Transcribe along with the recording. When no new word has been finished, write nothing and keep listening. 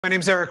My name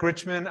is Eric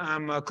Richman.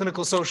 I'm a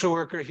clinical social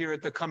worker here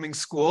at the Cummings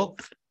School,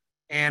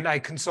 and I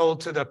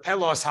consult to the Pet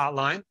Loss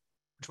Hotline,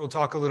 which we'll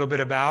talk a little bit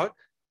about.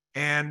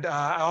 And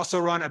I also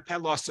run a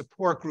pet loss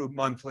support group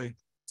monthly.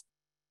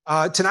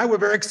 Tonight, we're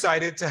very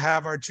excited to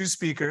have our two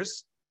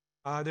speakers.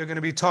 They're going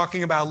to be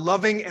talking about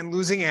loving and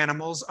losing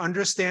animals,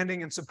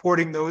 understanding and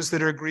supporting those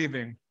that are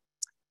grieving.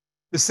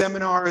 The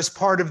seminar is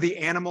part of the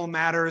Animal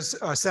Matters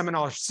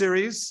seminar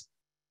series,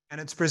 and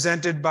it's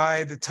presented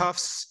by the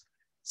Tufts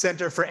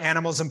Center for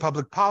Animals and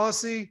Public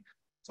Policy.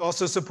 It's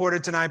also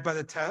supported tonight by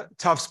the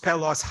Tufts Pet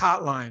Loss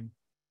Hotline.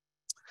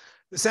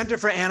 The Center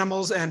for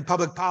Animals and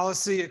Public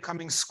Policy at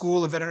Cummings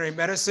School of Veterinary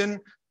Medicine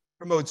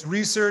promotes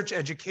research,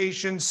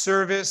 education,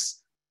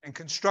 service, and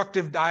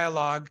constructive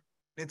dialogue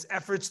in its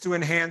efforts to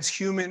enhance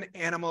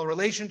human-animal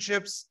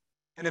relationships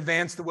and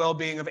advance the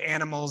well-being of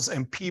animals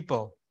and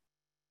people.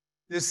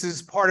 This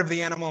is part of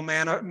the Animal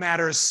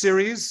Matters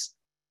series.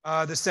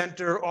 The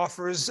center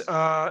offers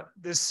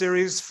this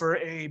series for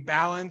a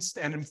balanced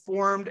and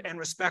informed and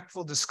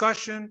respectful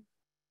discussion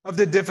of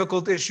the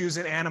difficult issues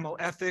in animal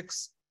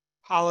ethics,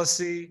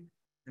 policy,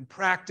 and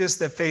practice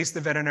that face the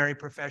veterinary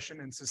profession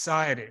and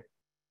society.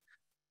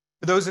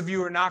 For those of you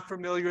who are not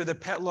familiar, the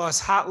Pet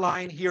Loss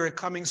Hotline here at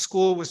Cummings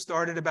School was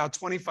started about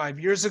 25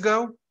 years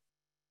ago,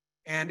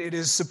 and it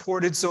is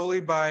supported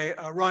solely by,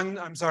 run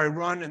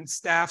and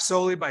staffed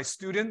solely by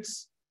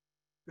students.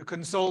 The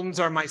consultants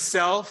are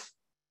myself,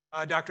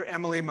 Dr.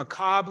 Emily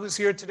McCobb, who's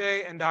here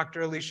today, and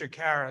Dr. Alicia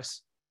Karras,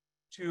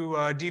 two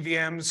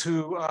DVMs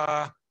who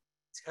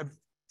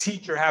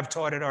have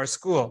taught at our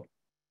school.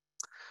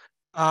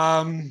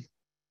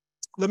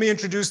 Let me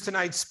introduce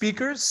tonight's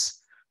speakers.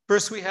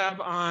 First, we have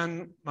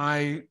to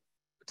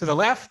the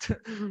left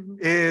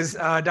is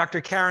Dr.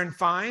 Karen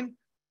Fine,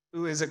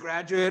 who is a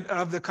graduate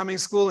of the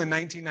Cummings School in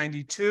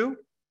 1992.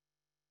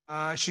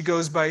 She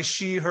goes by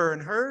she, her,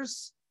 and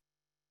hers.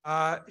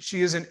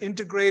 She is an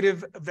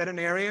integrative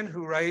veterinarian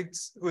who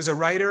is a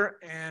writer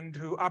and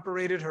who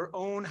operated her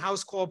own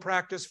house call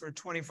practice for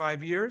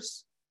 25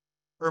 years.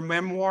 Her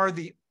memoir,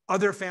 The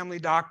Other Family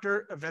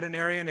Doctor, a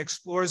Veterinarian,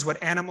 explores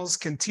what animals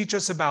can teach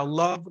us about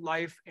love,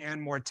 life,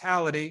 and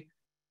mortality.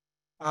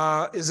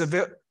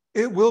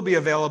 It will be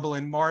available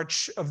in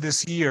March of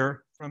this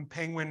year from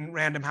Penguin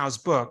Random House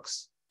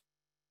Books.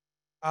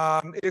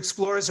 It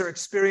explores her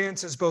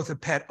experience as both a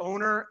pet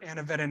owner and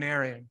a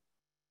veterinarian.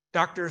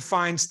 Dr.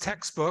 Fine's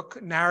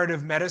textbook,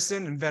 Narrative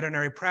Medicine and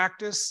Veterinary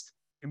Practice,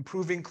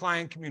 Improving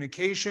Client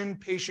Communication,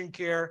 Patient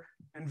Care,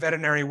 and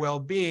Veterinary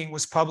Well-Being,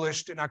 was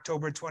published in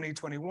October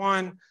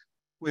 2021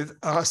 with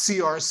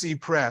CRC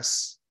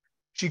Press.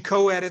 She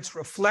co-edits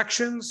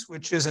Reflections,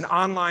 which is an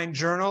online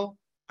journal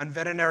on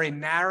veterinary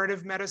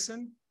narrative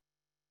medicine.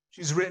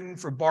 She's written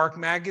for Bark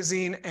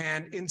Magazine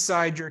and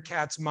Inside Your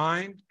Cat's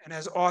Mind, and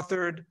has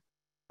authored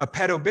a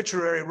pet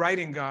obituary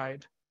writing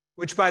guide,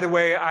 which, by the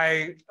way,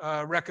 I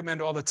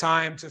recommend all the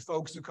time to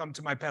folks who come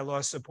to my pet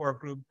loss support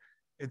group.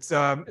 It's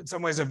in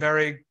some ways a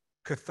very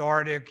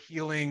cathartic,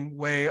 healing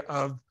way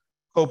of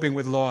coping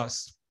with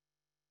loss.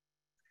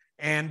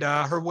 And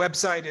her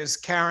website is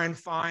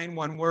KarenFine,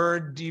 one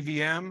word,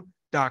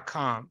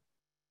 DVM.com.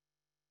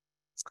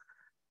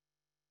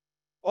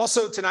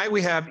 Also tonight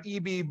we have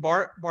E.B.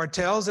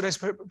 Bartels. Did I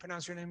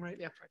pronounce your name right?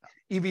 Yeah.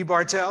 E.B.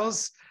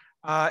 Bartels.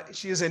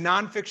 She is a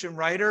nonfiction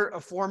writer, a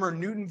former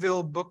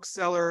Newtonville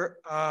bookseller,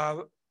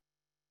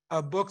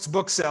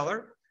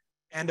 bookseller,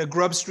 and a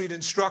Grub Street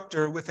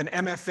instructor with an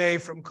MFA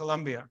from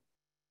Columbia.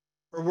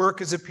 Her work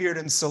has appeared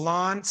in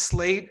Salon,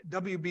 Slate,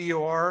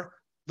 WBUR,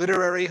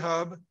 Literary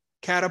Hub,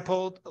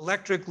 Catapult,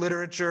 Electric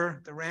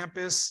Literature, The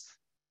Rampus,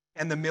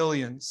 and The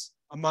Millions,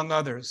 among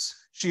others.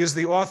 She is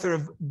the author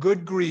of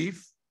Good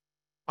Grief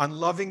on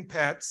Loving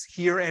Pets,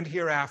 Here and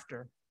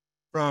Hereafter,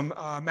 from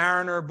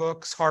Mariner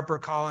Books,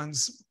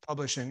 HarperCollins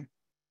Publishing.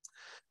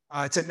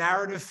 It's a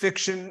narrative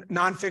fiction,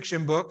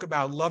 nonfiction book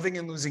about loving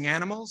and losing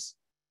animals.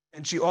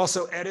 And she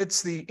also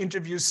edits the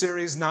interview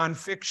series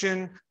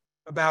Nonfiction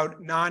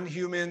about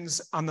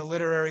non-humans on the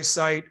literary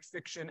site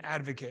Fiction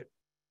Advocate.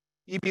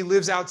 E.B.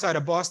 lives outside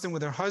of Boston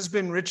with her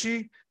husband,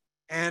 Richie,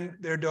 and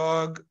their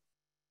dog,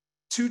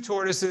 2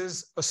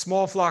 tortoises, a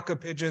small flock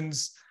of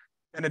pigeons,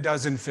 and a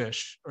dozen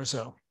fish or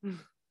so.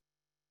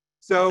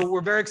 So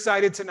we're very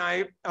excited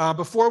tonight.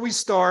 Before we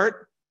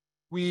start,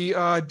 we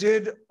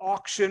did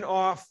auction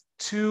off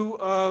 2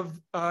 of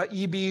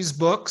EB's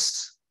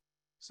books.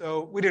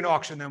 So we didn't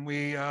auction them,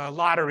 we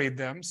lotteried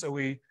them. So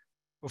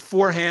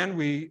beforehand,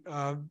 we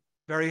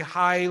very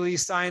highly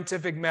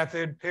scientific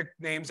method, picked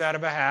names out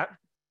of a hat.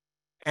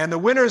 And the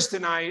winners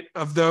tonight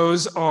of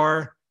those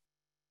are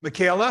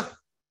Michaela,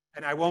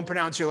 and I won't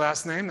pronounce your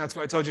last name, that's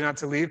why I told you not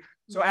to leave.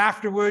 So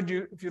afterward,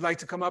 if you'd like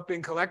to come up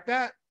and collect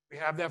that, we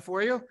have that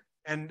for you.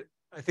 And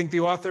I think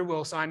the author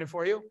will sign it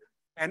for you.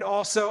 And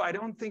also, I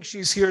don't think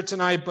she's here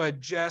tonight, but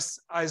Jess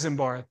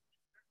Eisenbarth.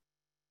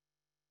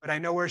 But I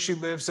know where she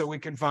lives, so we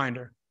can find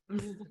her.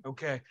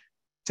 Okay,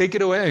 take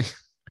it away.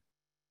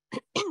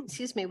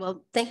 Excuse me.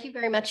 Well, thank you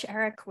very much,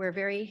 Eric. We're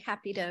very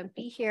happy to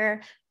be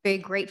here. Very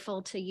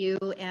grateful to you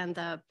and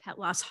the Pet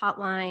Loss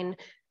Hotline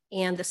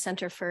and the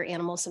Center for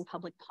Animals and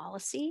Public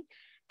Policy.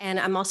 And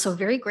I'm also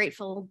very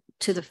grateful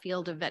to the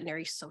field of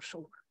veterinary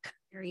social work.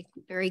 Very,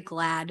 very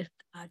glad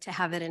to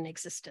have it in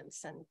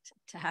existence and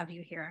to have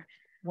you here.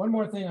 One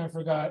more thing I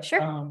forgot. Sure.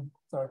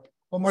 Sorry.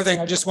 One more thing.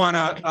 I just want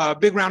a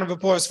big round of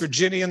applause for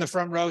Ginny in the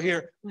front row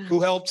here,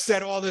 who helped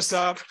set all this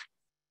up.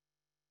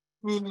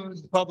 Food,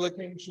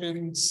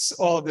 publications,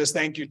 all of this.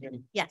 Thank you,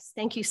 Ginny. Yes,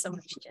 thank you so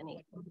much,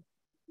 Jenny.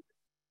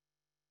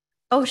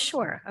 Oh,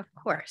 sure, of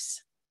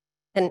course.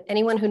 And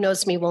anyone who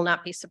knows me will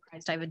not be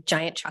surprised. I have a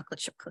giant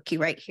chocolate chip cookie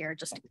right here,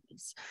 just in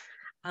case.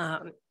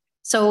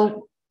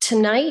 So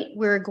tonight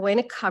we're going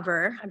to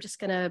cover, I'm just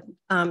going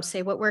to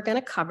say what we're going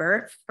to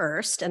cover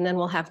first, and then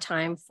we'll have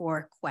time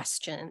for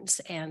questions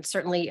and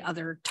certainly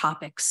other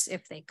topics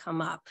if they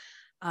come up.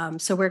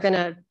 So we're going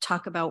to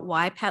talk about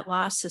why pet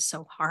loss is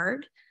so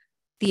hard,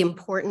 the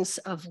importance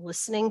of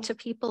listening to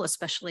people,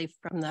 especially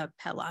from the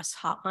pet loss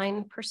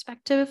hotline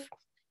perspective,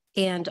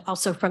 and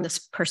also from this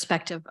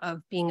perspective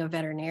of being a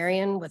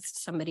veterinarian with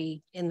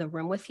somebody in the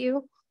room with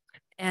you.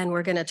 And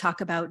we're going to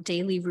talk about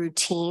daily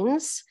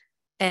routines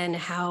and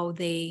how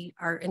they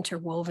are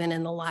interwoven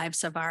in the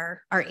lives of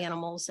our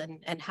animals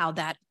and how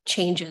that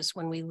changes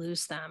when we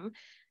lose them.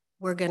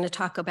 We're going to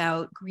talk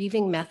about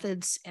grieving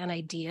methods and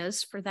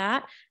ideas for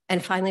that.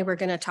 And finally, we're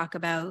going to talk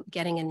about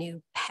getting a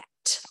new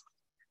pet.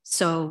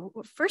 So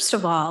first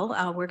of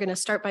all, we're going to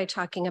start by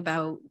talking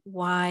about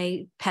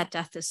why pet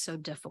death is so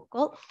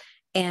difficult.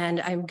 And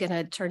I'm going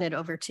to turn it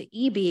over to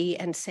EB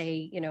and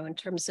say, you know, in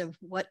terms of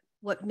what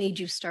made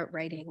you start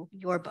writing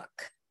your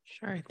book?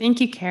 Sure. Thank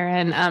you,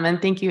 Karen.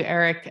 And thank you,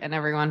 Eric, and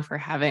everyone for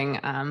having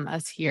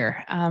us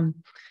here.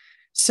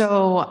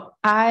 So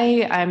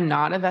I'm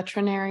not a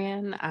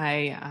veterinarian.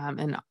 I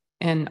am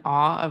in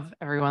awe of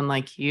everyone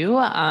like you.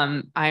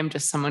 I'm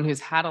just someone who's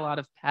had a lot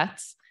of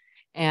pets.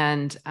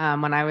 And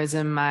when I was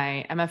in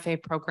my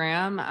MFA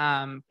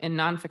program in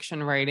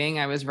nonfiction writing,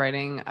 I was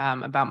writing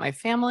about my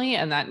family,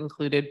 and that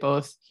included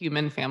both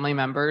human family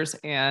members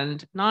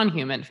and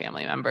non-human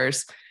family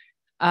members.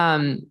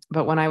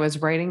 But when I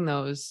was writing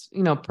those,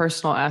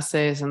 personal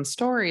essays and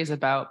stories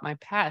about my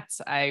pets,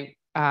 I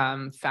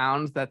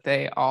found that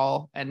they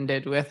all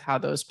ended with how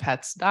those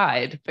pets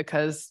died,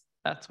 because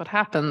that's what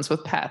happens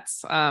with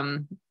pets.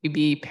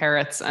 Maybe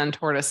parrots and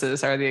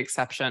tortoises are the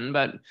exception,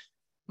 but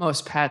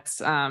most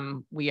pets,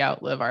 we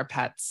outlive our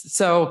pets.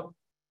 So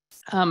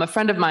a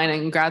friend of mine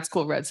in grad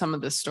school read some of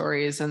the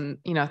stories and,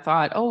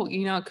 thought,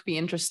 it could be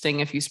interesting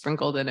if you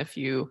sprinkled in a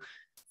few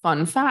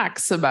fun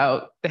facts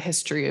about the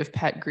history of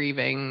pet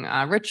grieving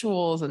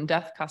rituals and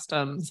death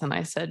customs. And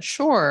I said,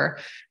 sure.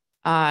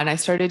 And I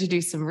started to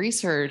do some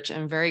research,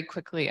 and very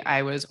quickly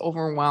I was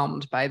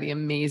overwhelmed by the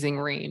amazing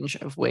range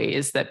of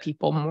ways that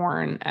people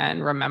mourn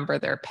and remember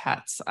their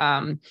pets.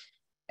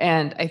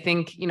 And I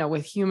think,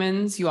 with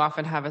humans, you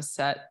often have a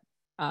set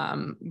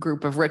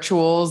group of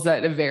rituals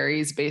that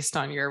varies based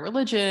on your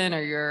religion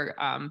or your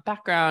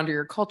background or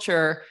your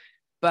culture.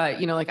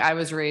 But, like I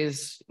was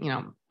raised,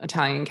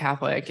 Italian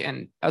Catholic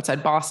and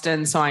outside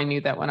Boston. So I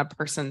knew that when a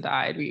person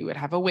died, we would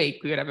have a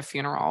wake, we would have a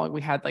funeral.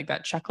 We had like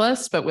that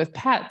checklist. But with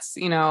pets,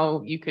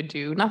 you could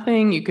do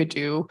nothing. You could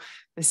do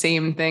the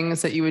same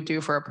things that you would do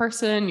for a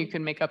person. You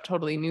could make up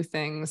totally new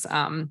things.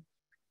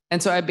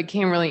 And so I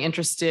became really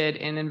interested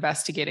in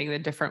investigating the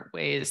different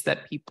ways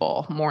that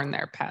people mourn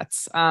their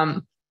pets.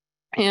 And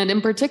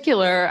in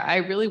particular, I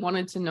really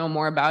wanted to know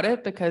more about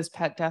it because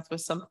pet death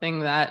was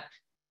something that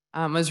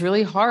was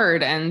really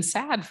hard and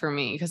sad for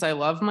me, because I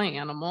love my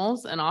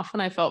animals. And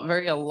often I felt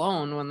very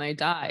alone when they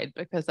died,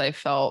 because I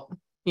felt,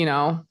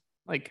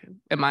 like,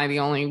 am I the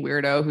only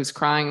weirdo who's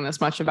crying this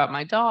much about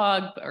my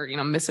dog, or,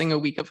 missing a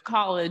week of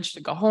college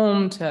to go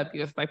home to be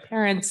with my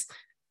parents.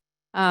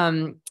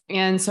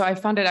 And so I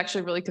found it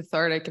actually really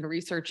cathartic in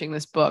researching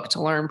this book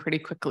to learn pretty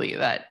quickly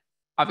that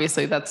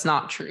obviously that's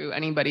not true.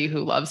 Anybody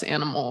who loves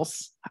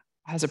animals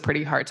has a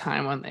pretty hard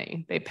time when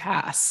they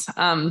pass.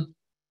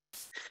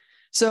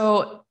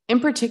 So in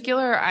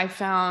particular, I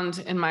found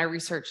in my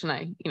research, and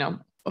I,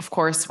 of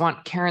course,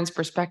 want Karen's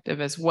perspective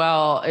as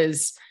well,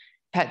 is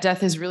pet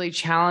death is really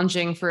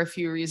challenging for a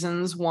few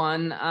reasons.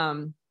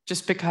 One,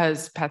 just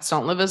because pets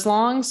don't live as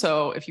long.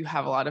 So if you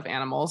have a lot of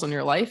animals in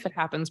your life, it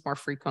happens more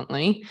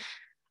frequently.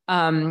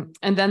 And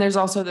then there's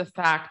also the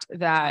fact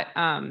that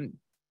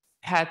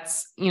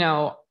pets,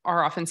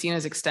 are often seen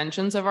as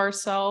extensions of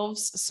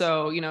ourselves.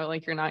 So,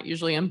 like you're not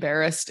usually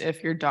embarrassed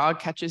if your dog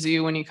catches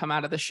you when you come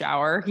out of the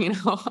shower,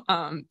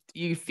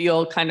 you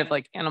feel kind of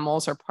like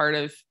animals are part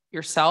of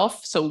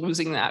yourself. So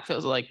losing that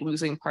feels like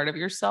losing part of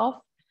yourself.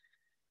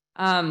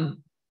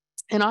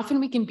 And often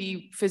we can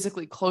be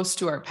physically close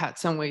to our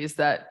pets in ways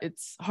that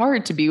it's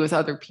hard to be with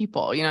other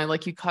people,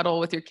 like you cuddle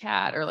with your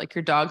cat, or like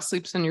your dog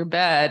sleeps in your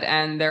bed,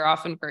 and there are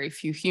often very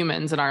few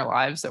humans in our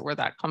lives that we're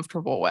that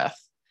comfortable with.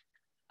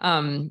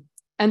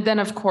 And then,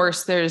 of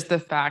course, there's the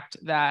fact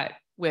that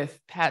with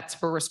pets,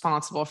 we're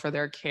responsible for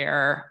their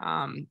care,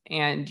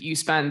 and you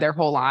spend their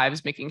whole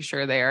lives making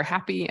sure they are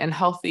happy and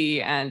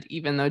healthy. And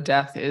even though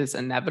death is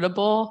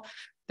inevitable,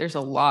 there's a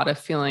lot of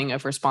feeling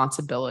of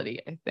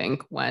responsibility, I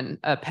think, when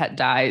a pet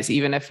dies,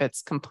 even if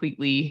it's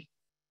completely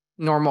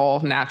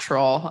normal,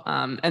 natural.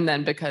 And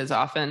then because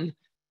often,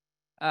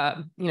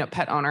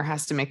 pet owner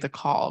has to make the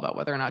call about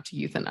whether or not to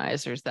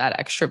euthanize, there's that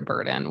extra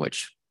burden,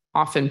 which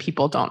often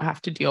people don't have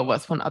to deal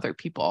with when other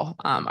people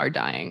are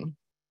dying.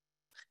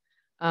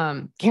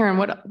 Karen,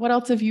 what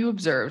else have you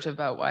observed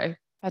about why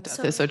pet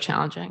death is so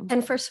challenging?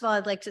 And first of all,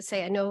 I'd like to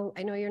say, I know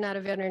you're not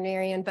a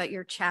veterinarian, but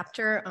your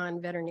chapter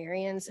on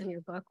veterinarians in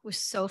your book was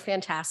so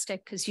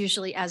fantastic, because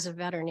usually as a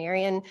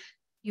veterinarian,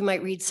 you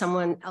might read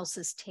someone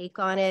else's take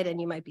on it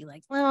and you might be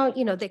like, well,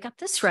 they got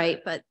this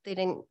right, but they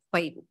didn't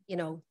quite,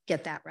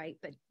 get that right,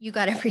 but you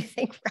got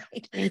everything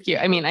right. Thank you.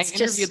 I mean, I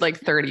interviewed like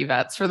 30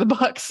 vets for the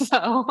book,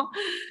 so.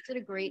 You did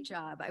a great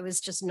job. I was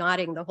just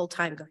nodding the whole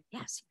time going,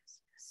 yes, yes,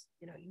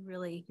 yes. You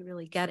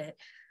really get it.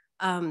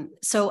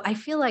 So I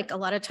feel like a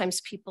lot of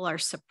times people are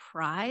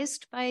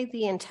surprised by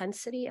the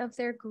intensity of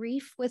their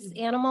grief with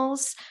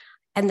animals.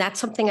 And that's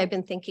something I've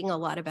been thinking a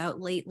lot about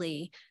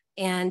lately.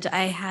 And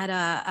I had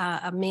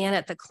a man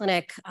at the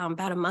clinic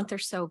about a month or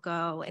so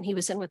ago, and he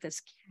was in with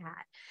his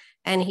cat.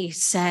 And he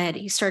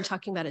started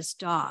talking about his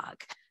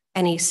dog.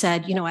 And he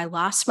said, I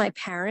lost my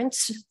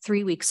parents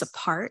 3 weeks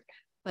apart,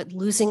 but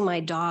losing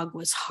my dog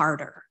was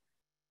harder.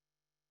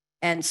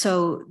 And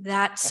so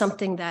that's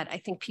something that I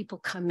think people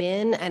come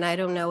in, and I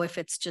don't know if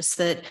it's just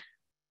that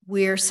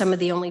we're some of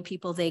the only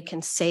people they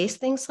can say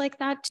things like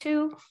that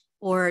to,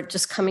 or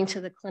just coming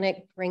to the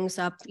clinic brings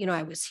up,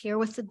 I was here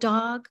with the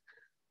dog.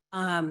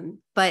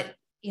 But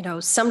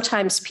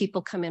sometimes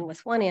people come in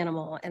with one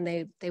animal and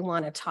they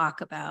want to talk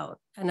about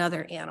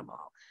another animal.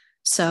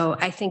 So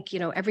I think,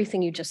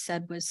 everything you just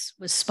said was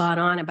spot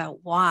on about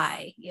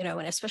why,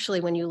 and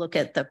especially when you look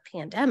at the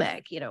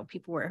pandemic,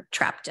 people were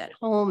trapped at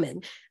home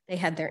and they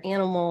had their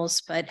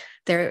animals, but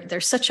they're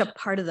such a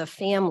part of the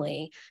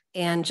family.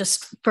 And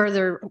just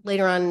further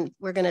later on,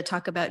 we're going to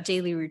talk about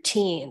daily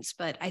routines,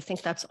 but I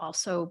think that's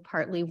also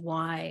partly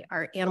why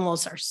our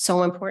animals are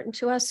so important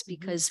to us,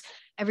 because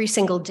every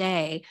single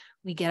day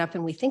we get up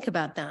and we think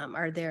about them.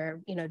 Are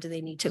there, do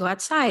they need to go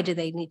outside? Do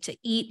they need to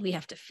eat? We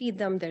have to feed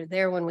them. They're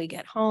there when we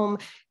get home.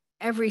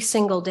 Every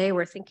single day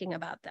we're thinking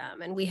about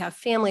them. And we have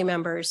family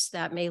members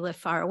that may live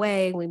far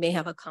away. We may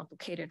have a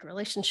complicated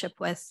relationship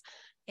with,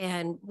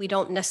 and we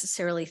don't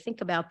necessarily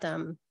think about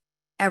them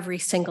every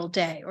single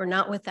day, or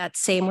not with that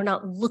same, we're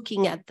not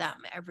looking at them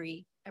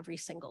every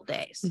single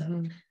day.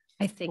 So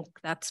I think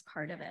that's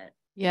part of it.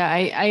 Yeah,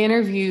 I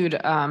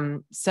interviewed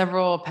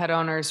several pet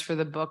owners for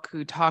the book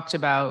who talked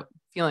about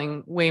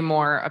feeling way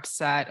more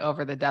upset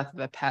over the death of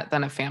a pet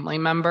than a family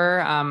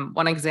member.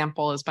 One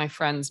example is my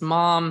friend's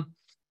mom.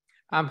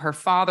 Her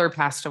father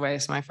passed away,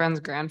 so my friend's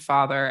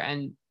grandfather,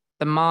 and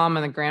the mom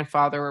and the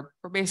grandfather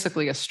were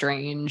basically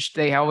estranged.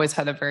 They always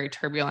had a very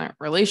turbulent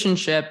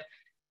relationship.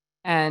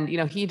 And,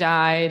 he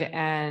died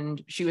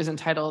and she was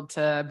entitled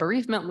to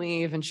bereavement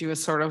leave, and she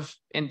was sort of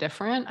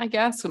indifferent, I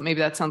guess. So maybe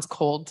that sounds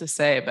cold to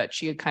say, but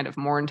she had kind of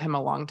mourned him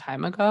a long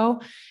time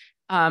ago.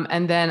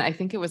 And then I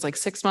think it was like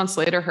 6 months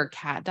later, her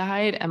cat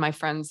died. And my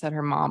friend said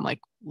her mom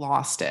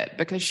lost it,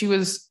 because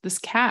this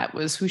cat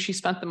was who she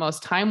spent the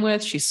most time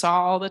with. She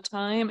saw all the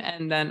time.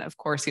 And then of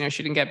course, she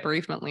didn't get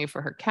bereavement leave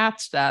for her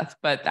cat's death,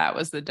 but that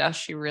was the death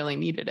she really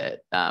needed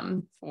it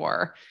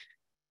for.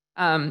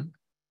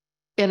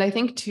 And I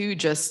think too,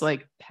 just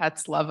like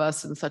pets love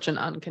us in such an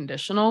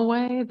unconditional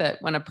way that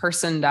when a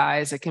person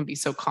dies, it can be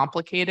so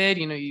complicated.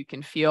 You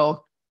can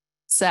feel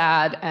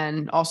sad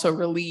and also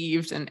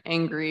relieved and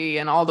angry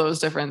and all those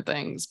different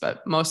things.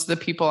 But most of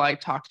the people I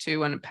talked to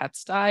when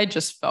pets died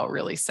just felt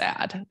really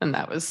sad. And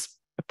that was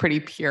a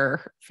pretty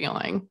pure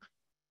feeling.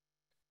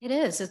 It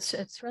is.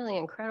 It's really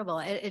incredible.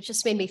 It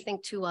just made me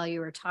think too, while you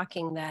were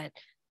talking, that,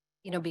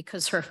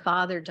 because her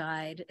father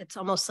died, it's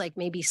almost like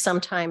maybe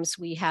sometimes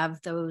we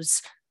have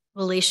those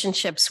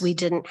relationships we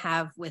didn't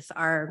have with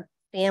our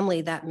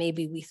family that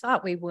maybe we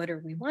thought we would, or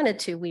we wanted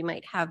to. We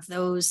might have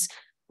those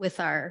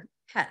with our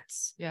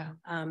pets. Yeah.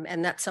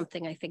 And that's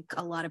something I think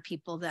a lot of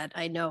people that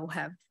I know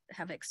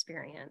have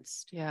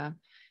experienced. Yeah.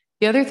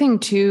 The other thing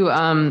too,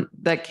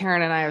 that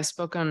Karen and I have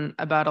spoken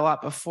about a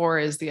lot before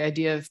is the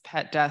idea of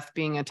pet death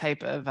being a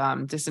type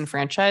of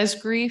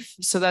disenfranchised grief.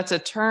 So that's a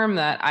term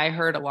that I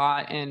heard a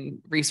lot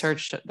in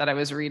research that I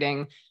was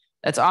reading.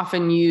 That's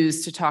often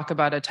used to talk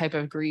about a type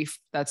of grief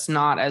that's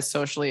not as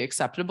socially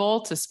acceptable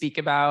to speak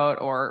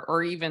about,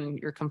 or even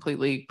you're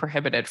completely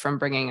prohibited from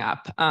bringing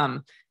up.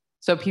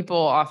 So people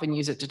often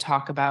use it to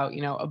talk about,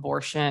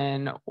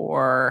 abortion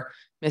or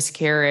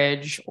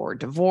miscarriage or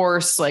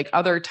divorce, like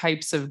other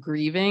types of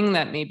grieving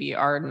that maybe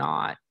are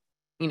not,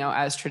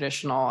 as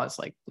traditional as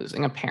like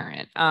losing a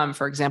parent,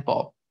 for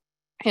example.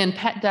 And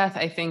pet death,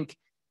 I think,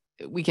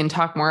 we can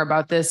talk more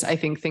about this. I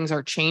think things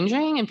are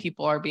changing and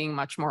people are being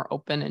much more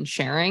open and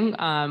sharing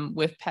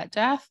with pet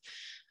death.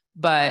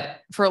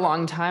 But for a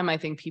long time, I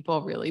think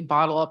people really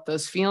bottle up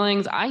those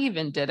feelings. I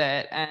even did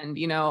it. And,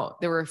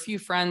 there were a few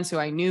friends who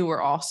I knew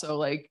were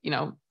also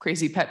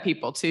crazy pet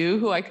people too,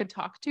 who I could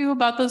talk to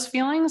about those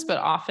feelings. But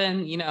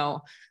often,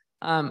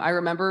 I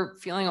remember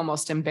feeling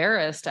almost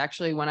embarrassed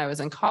actually when I was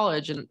in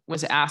college and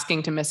was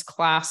asking to miss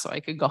class so I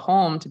could go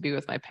home to be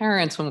with my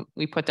parents when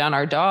we put down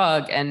our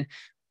dog, and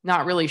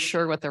not really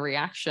sure what the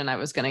reaction I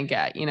was going to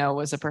get.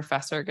 Was a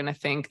professor going to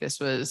think this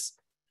was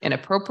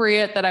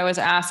inappropriate that I was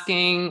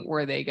asking?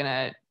 Were they going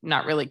to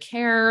not really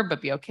care,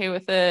 but be okay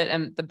with it?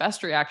 And the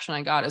best reaction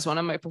I got is one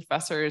of my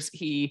professors,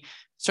 he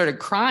started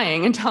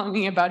crying and telling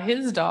me about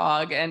his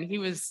dog. And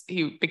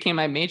he became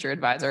my major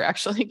advisor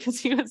actually, because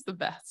he was the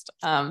best.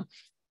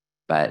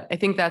 But I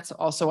think that's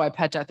also why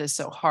pet death is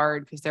so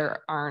hard, because there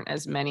aren't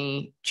as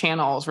many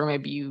channels where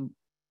maybe you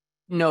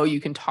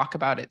can talk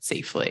about it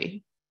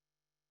safely.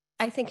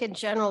 I think in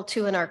general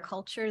too, in our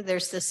culture,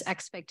 there's this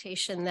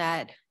expectation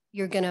that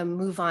you're going to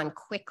move on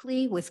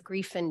quickly with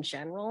grief in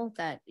general,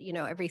 that,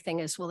 everything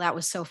is, well, that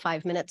was so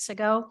 5 minutes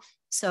ago.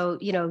 So,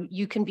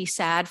 you can be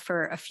sad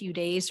for a few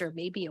days or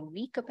maybe a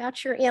week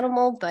about your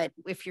animal, but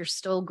if you're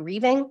still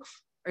grieving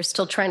or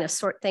still trying to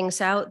sort things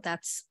out,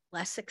 that's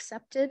less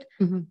accepted.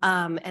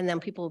 Mm-hmm. And then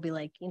people will be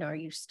like,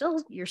 you're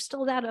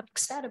still that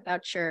upset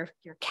about your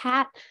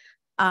cat.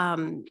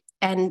 And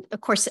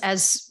of course,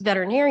 as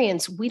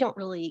veterinarians, we don't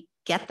really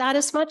get that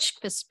as much,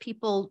 because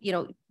people,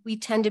 we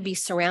tend to be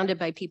surrounded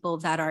by people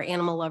that are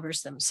animal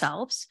lovers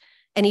themselves.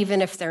 And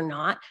even if they're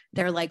not,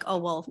 they're like, oh,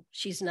 well,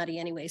 she's nutty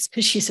anyways,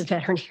 because she's a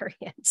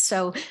veterinarian.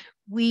 So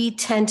we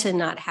tend to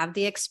not have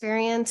the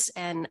experience.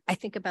 And I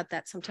think about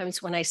that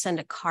sometimes when I send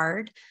a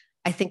card.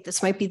 I think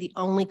this might be the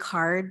only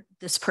card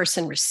this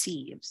person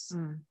receives.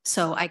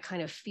 So I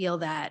kind of feel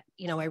that,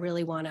 I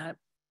really want to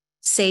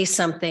say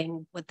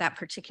something with that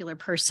particular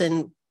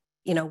person,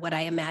 what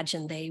I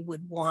imagine they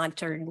would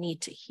want or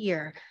need to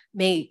hear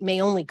may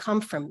only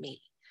come from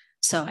me.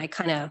 So I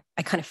kind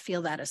of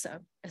feel that as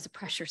a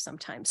pressure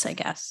sometimes, I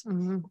guess.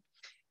 Mm-hmm.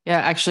 Yeah,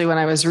 actually, when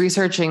I was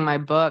researching my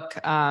book,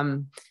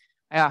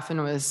 I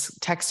often was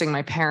texting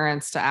my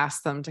parents to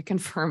ask them to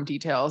confirm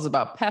details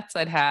about pets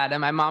I'd had. And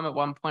my mom at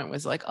one point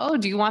was like, oh,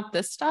 do you want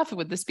this stuff?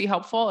 Would this be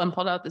helpful? And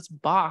pulled out this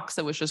box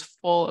that was just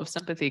full of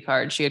sympathy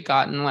cards she had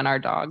gotten when our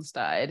dogs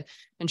died.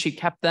 And she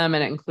kept them,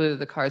 and it included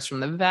the cards from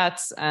the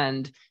vets.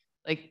 And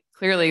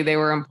clearly they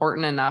were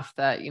important enough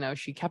that,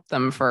 she kept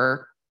them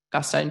for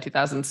Gus died in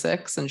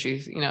 2006, and she,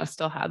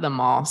 still had them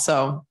all.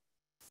 So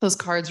those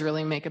cards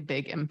really make a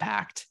big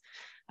impact.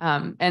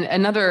 And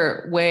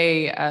another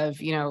way of,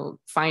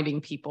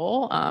 finding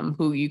people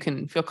who you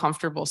can feel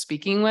comfortable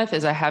speaking with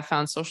is I have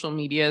found social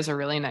media is a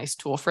really nice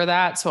tool for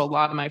that. So a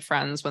lot of my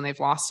friends, when they've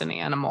lost an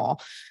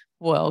animal,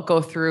 will go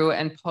through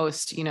and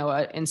post, an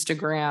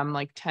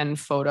Instagram 10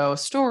 photo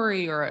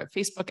story or a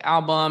Facebook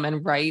album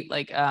and write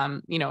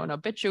an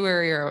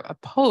obituary or a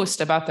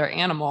post about their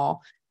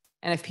animal.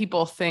 And if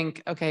people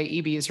think, okay,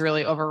 EB is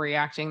really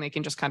overreacting, they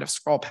can just kind of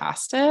scroll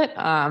past it.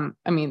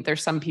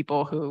 There's some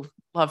people who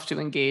love to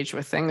engage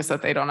with things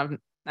that they don't have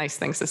nice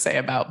things to say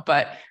about,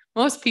 but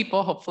most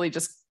people hopefully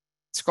just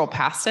scroll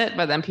past it.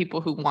 But then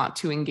people who want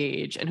to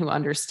engage and who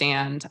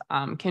understand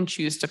can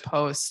choose to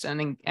post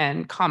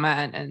and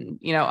comment. And,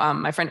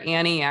 my friend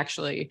Annie,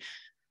 actually,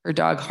 her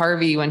dog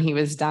Harvey, when he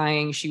was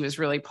dying, she was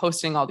really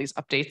posting all these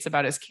updates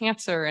about his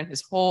cancer and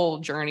his whole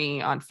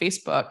journey on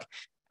Facebook.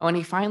 When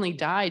he finally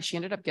died, she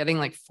ended up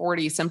getting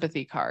 40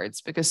 sympathy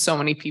cards because so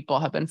many people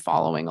have been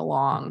following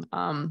along.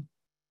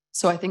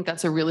 So I think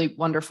that's a really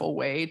wonderful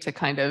way to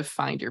kind of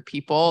find your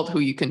people who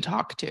you can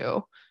talk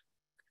to.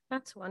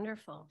 That's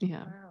wonderful.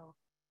 Yeah. Wow.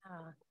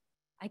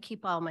 I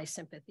keep all my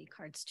sympathy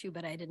cards too,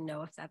 but I didn't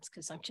know if that's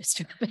because I'm just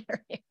a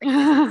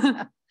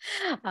veterinarian.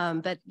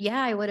 But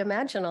yeah, I would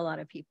imagine a lot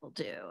of people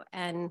do.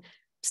 And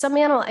some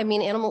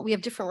animal, we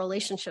have different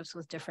relationships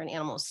with different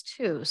animals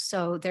too.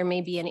 So there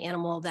may be an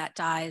animal that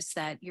dies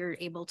that you're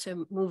able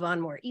to move on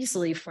more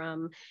easily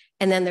from.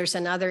 And then there's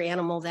another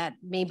animal that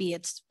maybe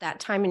it's that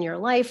time in your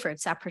life, or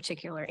it's that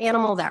particular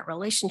animal, that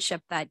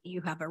relationship that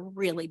you have a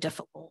really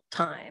difficult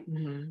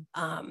time.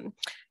 Mm-hmm.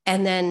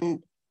 And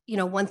then,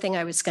 one thing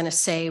I was going to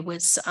say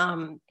was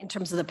in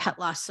terms of the pet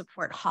loss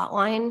support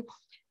hotline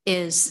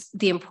is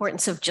the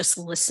importance of just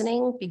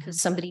listening,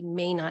 because somebody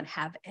may not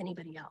have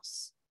anybody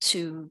else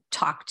to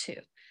talk to.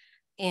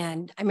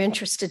 And I'm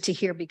interested to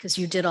hear, because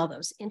you did all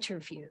those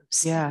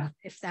interviews. Yeah.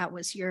 If that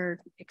was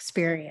your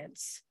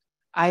experience.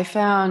 I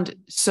found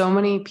so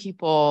many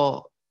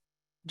people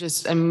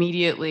just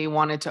immediately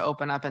wanted to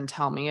open up and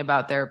tell me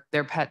about their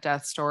pet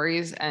death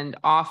stories, and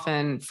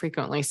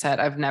frequently said,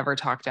 I've never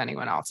talked to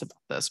anyone else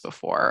about this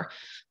before.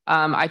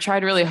 I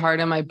tried really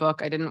hard in my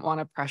book. I didn't want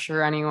to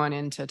pressure anyone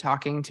into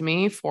talking to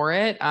me for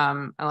it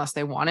unless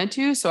they wanted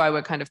to. So I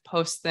would kind of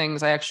post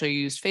things. I actually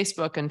used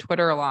Facebook and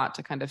Twitter a lot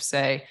to kind of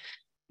say,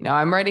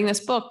 I'm writing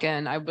this book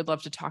and I would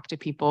love to talk to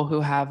people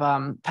who have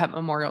pet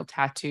memorial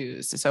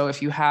tattoos. So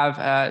if you have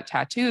a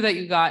tattoo that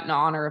you got in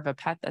honor of a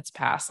pet that's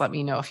passed, let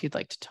me know if you'd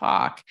like to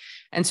talk.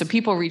 And so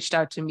people reached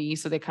out to me,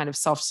 so they kind of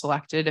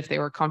self-selected if they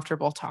were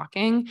comfortable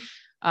talking.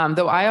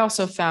 Though I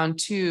also found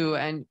too,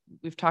 and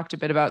we've talked a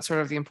bit about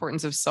sort of the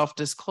importance of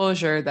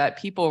self-disclosure, that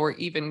people were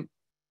even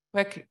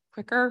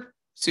quicker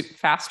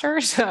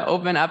faster to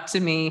open up to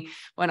me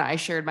when I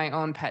shared my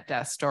own pet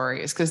death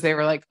stories, because they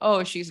were like,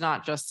 oh, she's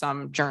not just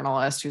some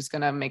journalist who's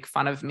going to make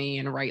fun of me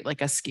and write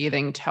like a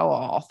scathing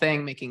tell-all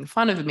thing making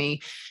fun of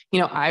me.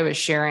 I was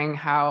sharing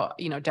how,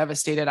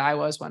 devastated I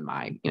was when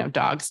my,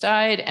 dogs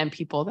died, and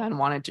people then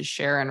wanted to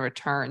share in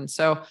return.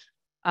 So,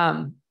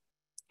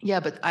 yeah,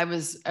 but I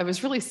was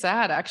really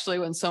sad actually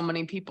when so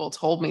many people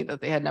told me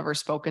that they had never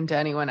spoken to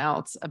anyone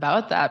else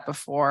about that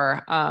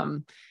before.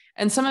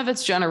 And some of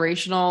it's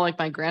generational, like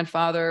my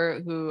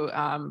grandfather, who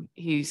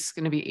he's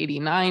going to be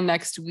 89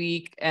 next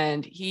week.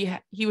 And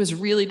he was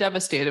really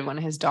devastated when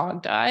his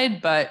dog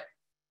died, but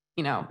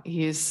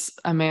he's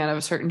a man of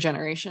a certain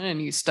generation, and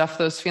you stuff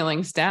those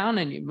feelings down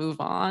and you move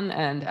on.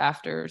 And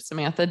after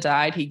Samantha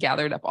died, he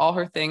gathered up all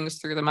her things,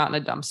 threw them out in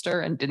a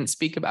dumpster, and didn't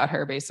speak about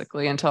her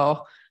basically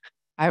until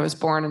I was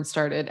born and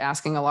started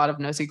asking a lot of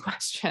nosy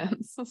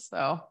questions.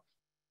 So,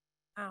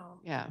 wow.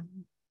 Yeah.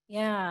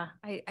 Yeah,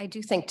 I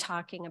do think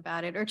talking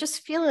about it, or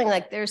just feeling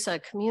like there's a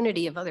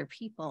community of other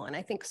people. And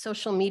I think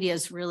social media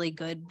is really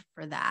good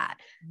for that,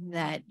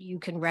 that you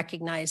can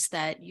recognize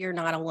that you're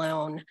not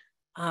alone,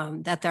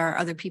 that there are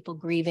other people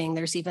grieving.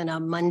 There's even a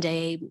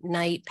Monday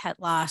night pet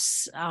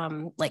loss,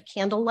 like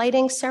candle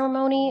lighting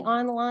ceremony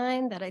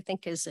online that I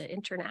think is an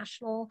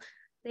international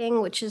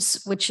thing, which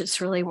is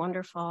really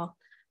wonderful.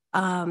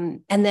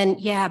 And then,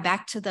 yeah,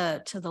 back to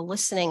the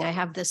listening, I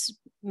have this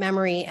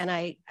memory, and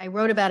I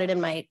wrote about it in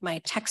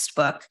my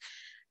textbook,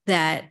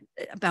 that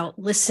about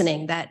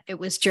listening, that it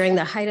was during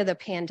the height of the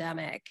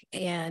pandemic,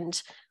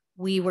 and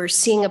we were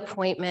seeing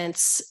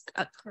appointments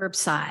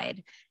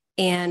curbside,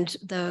 and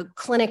the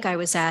clinic I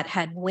was at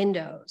had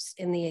windows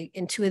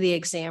in two of the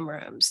exam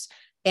rooms.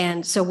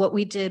 And so what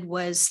we did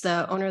was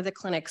the owner of the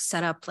clinic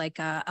set up like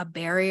a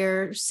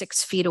barrier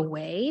 6 feet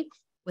away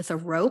with a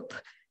rope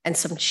and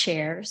some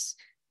chairs.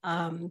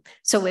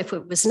 So if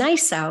it was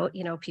nice out,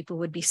 people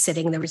would be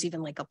sitting, there was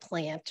even like a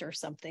plant or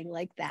something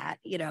like that,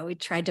 we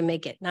tried to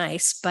make it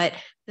nice, but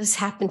this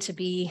happened to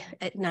be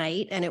at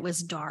night, and it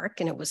was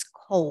dark and it was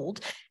cold.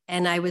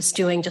 And I was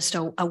doing just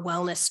a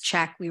wellness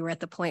check. We were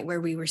at the point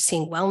where we were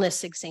seeing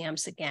wellness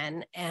exams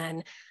again. And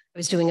I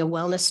was doing a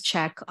wellness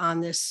check on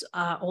this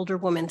older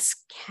woman's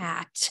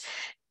cat.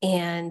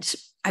 And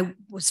I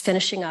was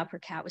finishing up, her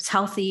cat was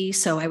healthy.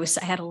 So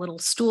I had a little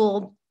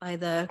stool by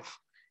the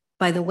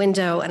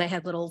window, and I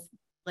had little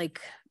like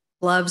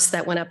gloves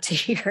that went up to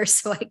here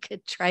so I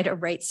could try to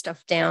write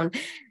stuff down.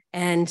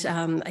 And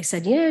I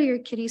said, your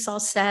kitty's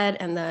all set,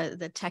 and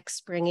the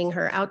tech's bringing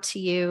her out to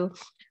you.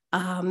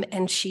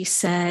 And she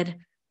said,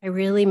 I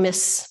really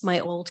miss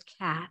my old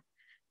cat.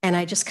 And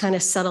I just kind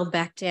of settled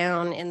back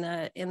down in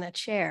the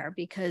chair,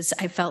 because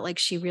I felt like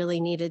she really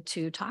needed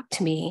to talk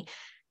to me.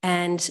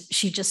 And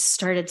she just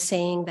started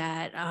saying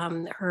that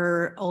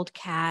her old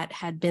cat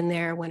had been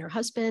there when her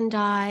husband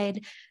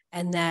died,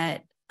 and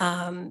that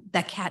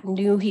that cat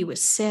knew he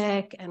was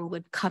sick and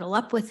would cuddle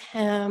up with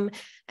him.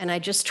 And I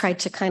just tried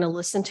to kind of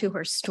listen to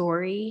her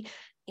story.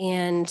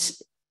 And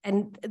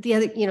the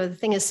other, the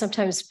thing is,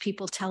 sometimes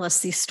people tell us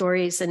these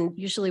stories, and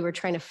usually we're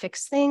trying to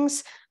fix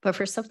things. But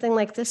for something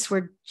like this,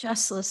 we're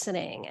just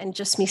listening, and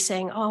just me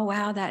saying, oh,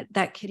 wow,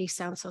 that kitty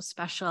sounds so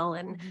special.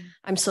 And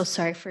I'm so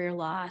sorry for your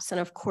loss. And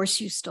of course,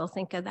 you still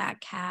think of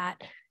that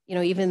cat,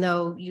 even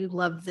though you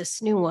love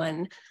this new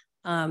one.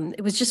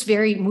 It was just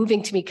very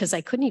moving to me, because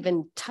I couldn't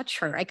even touch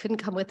her. I couldn't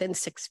come within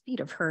 6 feet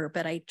of her,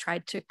 but I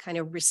tried to kind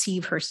of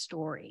receive her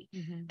story.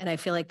 And I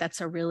feel like that's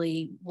a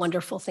really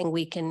wonderful thing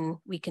we can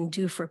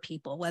do for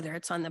people, whether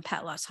it's on the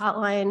pet loss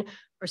hotline,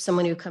 or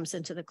someone who comes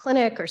into the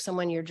clinic, or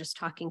someone you're just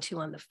talking to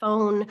on the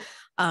phone.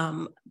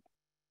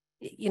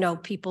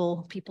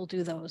 People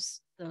do those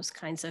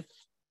kinds of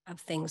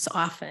things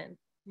often.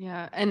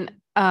 Yeah. And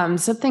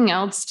something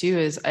else too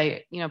is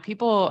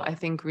people, I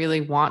think,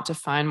 really want to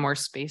find more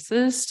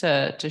spaces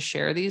to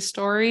share these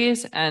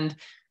stories. And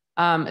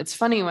it's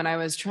funny, when I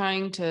was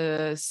trying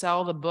to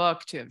sell the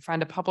book, to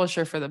find a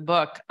publisher for the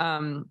book,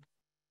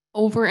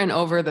 over and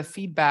over, the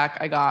feedback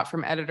I got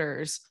from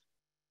editors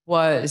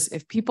was,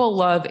 if people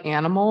love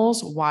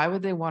animals, why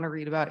would they want to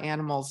read about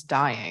animals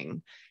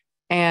dying?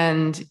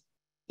 And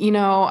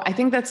I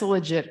think that's a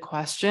legit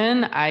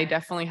question. I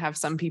definitely have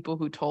some people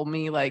who told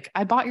me, like,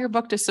 I bought your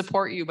book to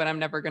support you, but I'm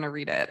never going to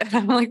read it. And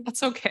I'm like,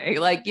 that's okay.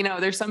 Like,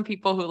 there's some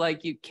people who,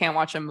 like, you can't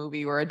watch a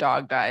movie where a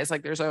dog dies.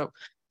 Like, there's a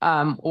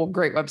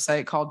great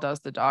website called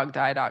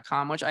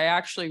doesthedogdie.com, which I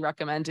actually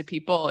recommend to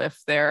people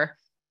if they're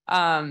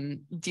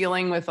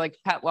dealing with like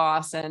pet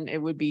loss, and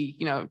it would be,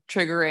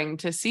 triggering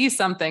to see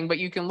something, but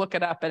you can look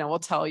it up and it will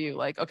tell you,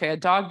 like, okay, a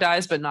dog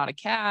dies, but not a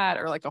cat,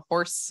 or like a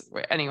horse.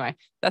 Anyway,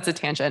 that's a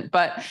tangent.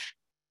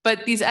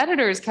 But these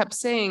editors kept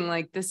saying,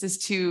 like, this is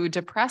too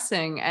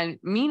depressing. And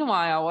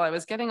meanwhile, while I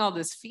was getting all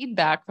this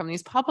feedback from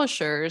these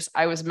publishers,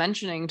 I was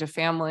mentioning to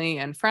family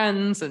and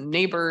friends and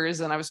neighbors,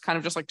 and I was kind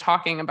of just like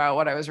talking about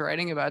what I was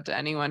writing about to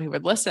anyone who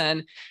would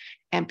listen.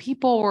 And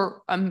people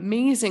were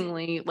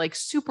amazingly like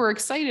super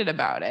excited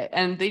about it.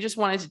 And they just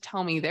wanted to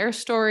tell me their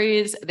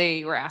stories.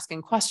 They were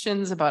asking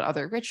questions about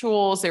other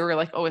rituals. They were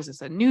like, oh, is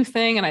this a new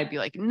thing? And I'd be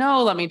like,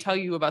 no, let me tell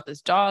you about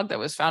this dog that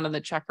was found in the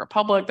Czech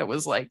Republic that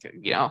was like,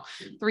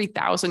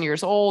 3,000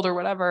 years old or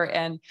whatever.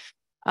 And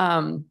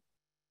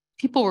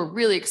people were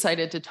really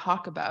excited to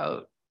talk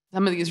about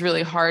some of these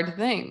really hard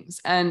things.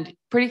 And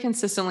pretty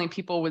consistently,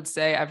 people would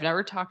say, I've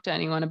never talked to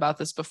anyone about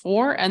this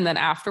before. And then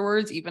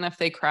afterwards, even if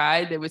they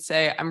cried, they would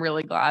say, I'm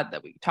really glad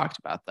that we talked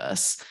about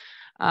this.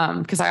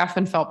 Because I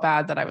often felt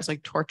bad that I was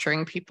like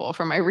torturing people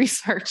for my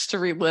research to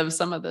relive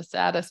some of the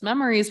saddest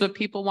memories, but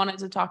people wanted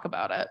to talk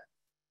about it.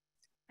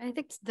 I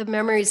think the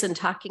memories and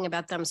talking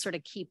about them sort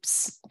of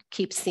keeps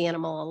the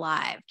animal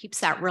alive, keeps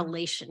that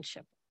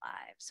relationship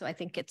alive. So I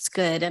think it's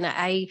good. And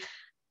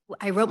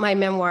I wrote my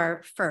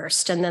memoir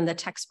first, and then the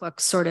textbook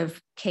sort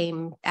of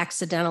came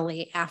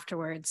accidentally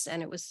afterwards,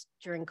 and it was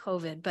during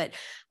COVID. But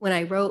when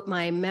I wrote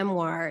my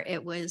memoir,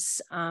 it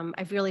was,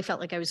 I really felt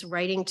like I was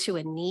writing to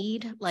a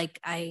need. Like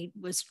I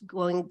was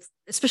going,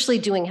 especially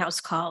doing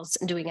house calls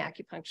and doing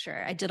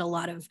acupuncture. I did a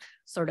lot of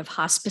sort of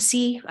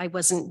hospice-y. I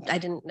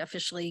didn't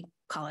officially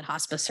call it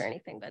hospice or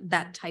anything, but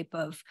that type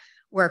of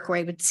work where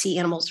I would see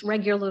animals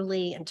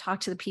regularly and talk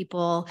to the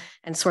people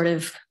and sort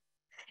of,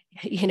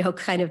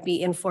 kind of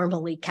be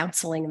informally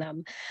counseling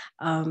them.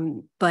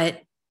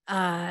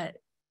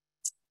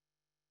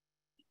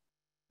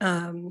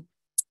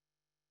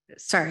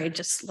 Sorry, I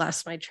just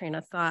lost my train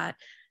of thought.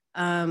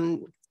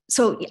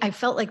 So I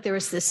felt like there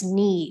was this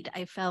need.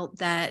 I felt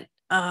that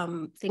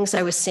things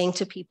I was saying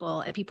to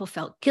people, and people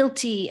felt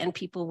guilty, and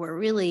people were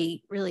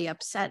really, really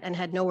upset and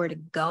had nowhere to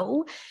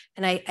go.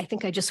 And I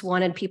think I just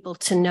wanted people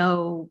to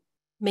know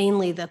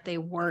mainly that they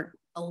weren't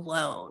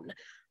alone.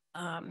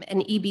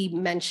 And EB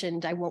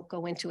mentioned, I won't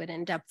go into it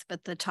in depth,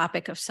 but the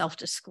topic of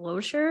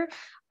self-disclosure,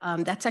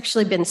 that's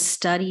actually been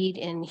studied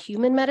in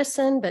human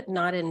medicine, but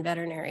not in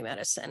veterinary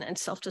medicine. And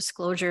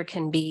self-disclosure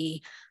can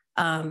be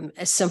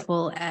as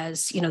simple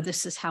as,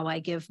 this is how I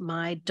give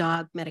my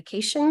dog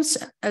medications,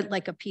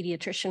 like a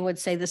pediatrician would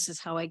say, this is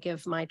how I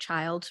give my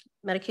child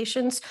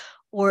medications,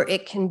 or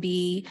it can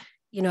be,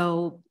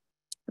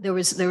 there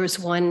was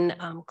one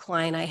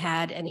client I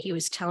had, and he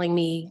was telling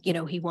me,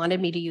 he wanted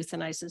me to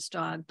euthanize his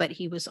dog, but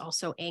he was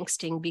also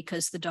angsting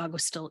because the dog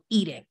was still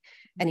eating.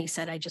 And he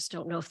said, I just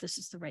don't know if this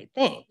is the right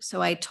thing.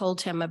 So I told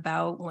him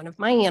about one of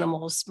my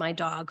animals, my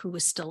dog, who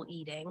was still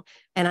eating,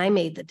 and I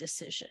made the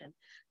decision.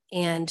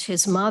 And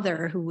his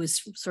mother, who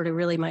was sort of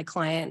really my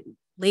client,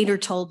 later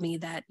told me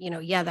that,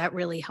 that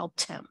really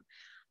helped him.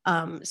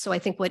 So I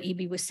think what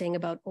EB was saying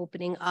about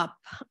opening up,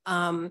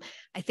 I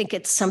think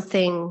it's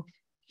something.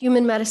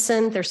 Human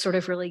medicine, they're sort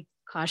of really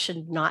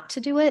cautioned not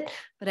to do it.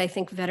 But I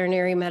think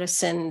veterinary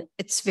medicine,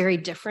 it's very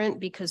different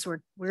because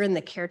we're in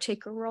the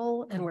caretaker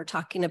role, and we're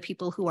talking to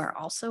people who are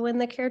also in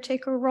the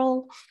caretaker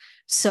role.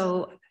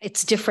 So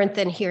it's different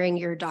than hearing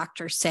your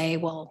doctor say,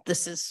 well,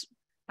 this is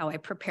how I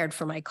prepared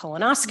for my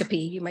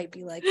colonoscopy. You might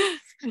be like,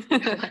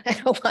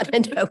 I don't want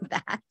to know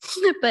that.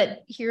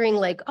 But hearing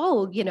like,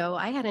 oh,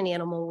 I had an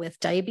animal with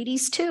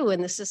diabetes too,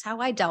 and this is how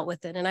I dealt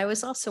with it. And I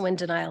was also in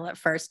denial at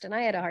first, and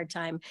I had a hard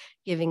time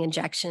giving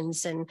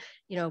injections. And,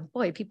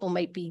 boy, people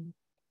might be,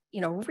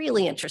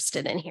 really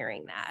interested in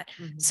hearing that.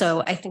 Mm-hmm.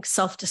 So I think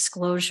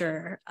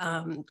self-disclosure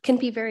can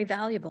be very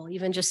valuable.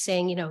 Even just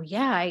saying,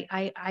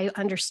 I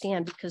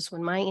understand, because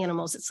when my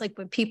animals, it's like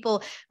when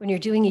you're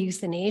doing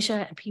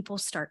euthanasia and people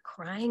start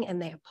crying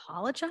and they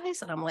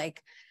apologize, and I'm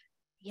like,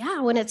 yeah,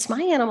 when it's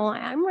my animal,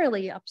 I'm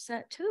really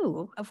upset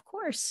too. Of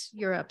course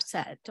you're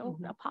upset.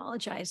 Don't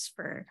apologize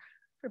for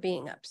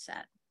being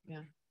upset.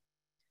 Yeah.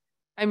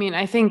 I mean,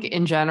 I think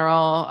in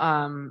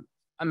general,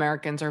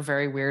 Americans are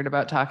very weird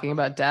about talking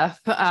about death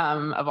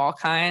of all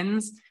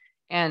kinds.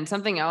 And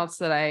something else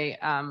that I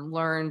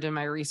learned in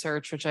my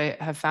research, which I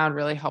have found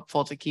really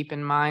helpful to keep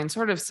in mind,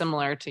 sort of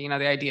similar to,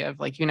 the idea of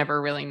like, you never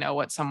really know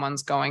what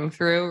someone's going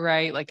through,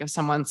 right? Like if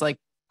someone's like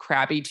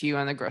crabby to you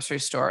in the grocery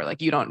store,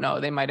 like you don't know,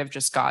 they might have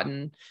just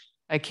gotten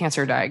a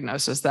cancer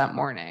diagnosis that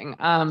morning.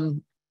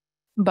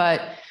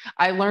 But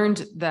I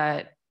learned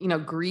that,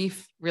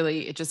 grief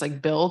really, it just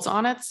like builds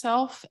on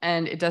itself,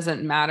 and it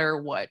doesn't matter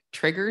what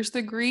triggers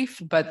the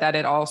grief, but that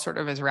it all sort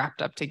of is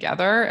wrapped up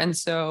together. And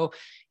so,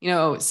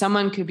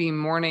 someone could be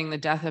mourning the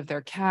death of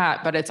their cat,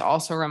 but it's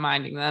also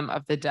reminding them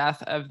of the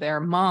death of their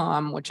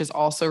mom, which is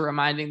also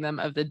reminding them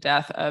of the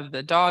death of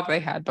the dog they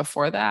had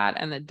before that,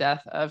 and the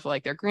death of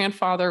like their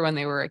grandfather when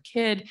they were a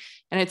kid.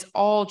 And it's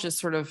all just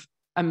sort of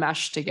a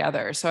mesh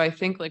together. So I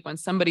think like when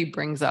somebody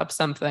brings up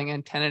something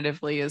and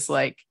tentatively is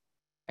like,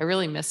 I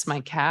really miss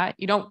my cat,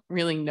 you don't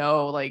really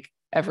know like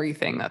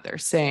everything that they're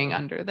saying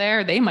under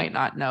there. They might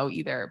not know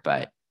either,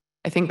 but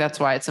I think that's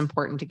why it's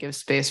important to give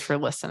space for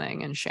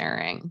listening and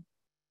sharing.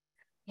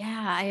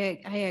 Yeah,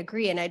 I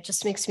agree. And it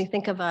just makes me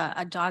think of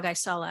a dog I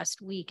saw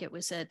last week. It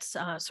was its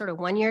sort of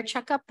 1-year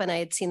checkup, and I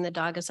had seen the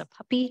dog as a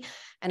puppy.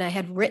 And I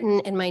had written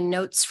in my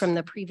notes from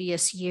the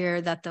previous year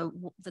that the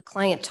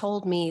client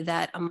told me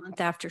that a month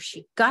after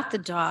she got the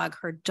dog,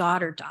 her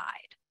daughter died.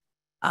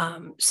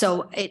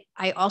 So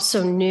I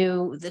also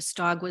knew this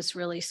dog was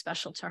really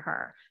special to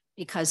her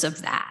because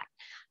of that.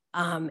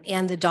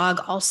 And the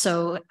dog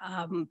also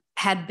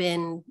had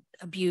been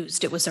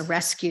abused. It was a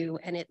rescue,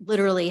 and it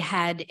literally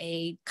had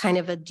a kind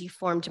of a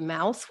deformed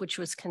mouth, which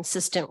was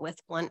consistent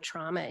with blunt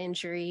trauma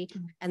injury.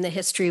 And the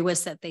history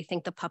was that they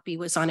think the puppy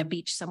was on a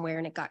beach somewhere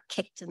and it got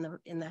kicked in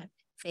the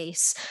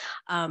face.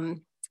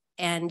 And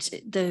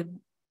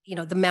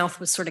the mouth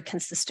was sort of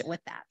consistent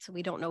with that. So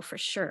we don't know for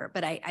sure,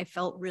 but I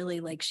felt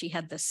really like she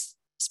had this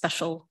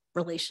special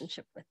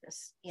relationship with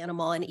this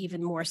animal, and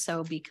even more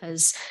so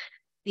because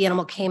the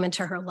animal came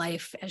into her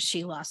life as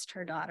she lost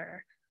her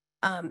daughter.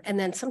 And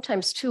then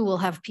sometimes too, we'll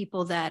have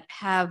people that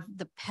have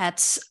the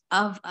pets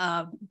of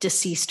a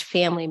deceased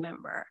family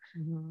member.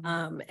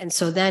 Mm-hmm. And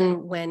so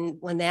then when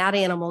that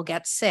animal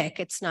gets sick,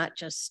 it's not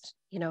just,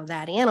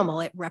 that animal,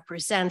 it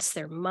represents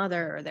their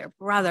mother or their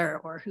brother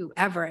or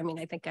whoever. I mean,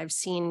 I think I've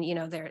seen,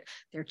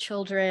 their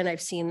children,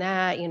 I've seen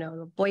that,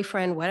 the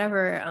boyfriend,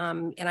 whatever.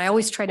 And I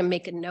always try to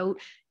make a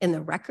note in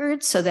the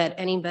record so that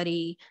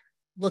anybody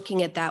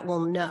looking at that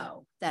will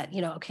know that,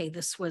 okay,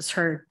 this was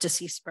her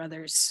deceased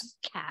brother's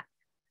cat.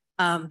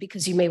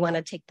 Because you may want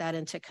to take that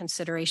into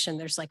consideration.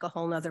 There's like a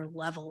whole nother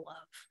level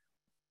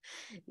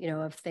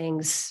of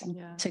things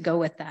to go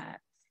with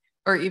that.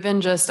 Or even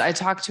just, I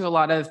talked to a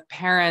lot of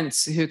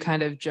parents who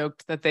kind of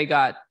joked that they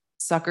got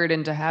suckered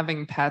into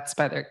having pets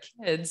by their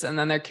kids, and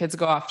then their kids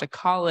go off to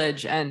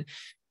college. And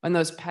when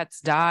those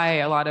pets die,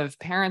 a lot of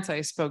parents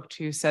I spoke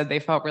to said they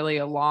felt really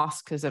a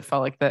loss because it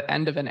felt like the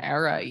end of an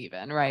era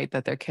even, right?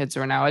 That their kids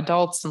were now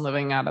adults and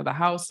living out of the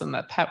house and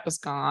that pet was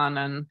gone.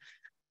 And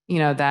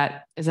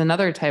that is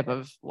another type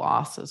of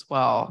loss as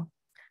well.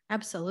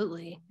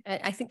 Absolutely.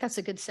 I think that's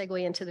a good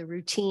segue into the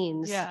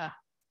routines. Yeah.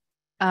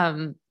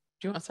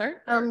 Do you want to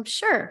start?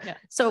 Sure. Yeah.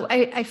 So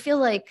I feel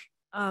like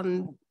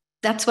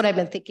that's what I've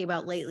been thinking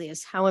about lately,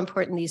 is how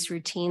important these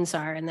routines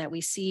are, and that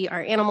we see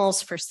our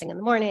animals first thing in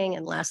the morning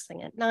and last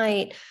thing at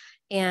night.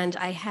 And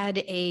I had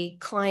a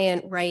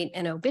client write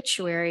an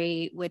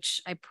obituary,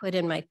 which I put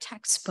in my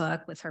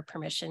textbook with her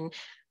permission,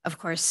 of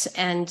course.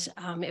 And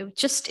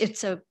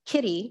it's a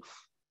kitty.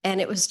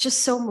 And it was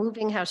just so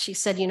moving how she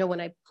said,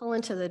 when I pull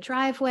into the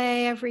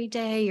driveway every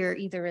day, you're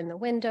either in the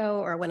window,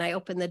 or when I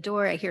open the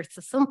door, I hear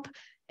the thump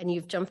and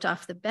you've jumped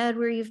off the bed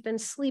where you've been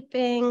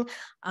sleeping.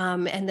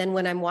 And then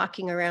when I'm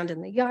walking around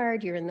in the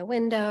yard, you're in the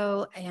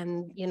window.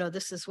 And,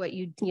 this is what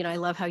I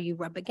love how you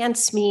rub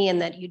against me,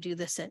 and that you do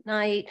this at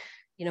night.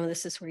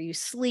 This is where you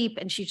sleep.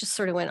 And she just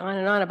sort of went on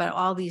and on about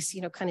all these,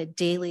 kind of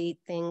daily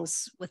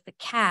things with the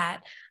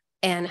cat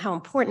and how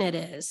important it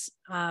is.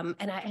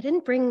 And I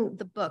didn't bring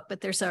the book,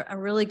 but there's a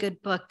really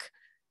good book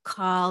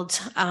called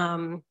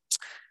I'm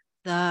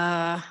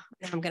going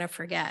to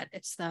forget.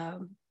 It's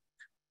the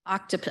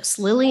Octopus,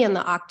 Lily and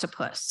the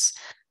Octopus.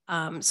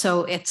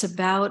 So it's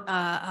about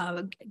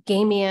a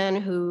gay man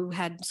who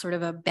had sort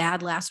of a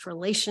bad last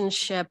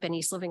relationship, and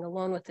he's living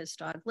alone with his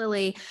dog,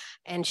 Lily,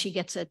 and she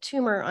gets a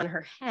tumor on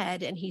her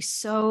head. And he's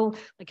so,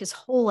 like, his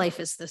whole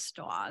life is this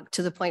dog,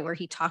 to the point where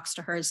he talks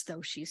to her as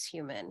though she's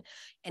human,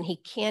 and he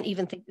can't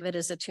even think of it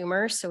as a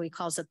tumor. So he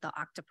calls it the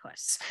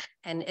octopus.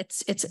 And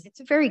it's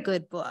a very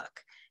good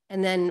book.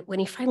 And then when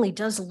he finally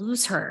does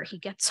lose her, he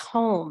gets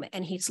home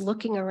and he's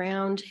looking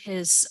around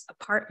his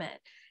apartment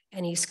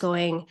and he's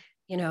going,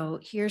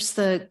 here's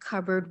the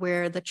cupboard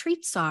where the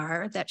treats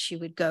are that she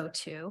would go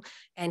to.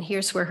 And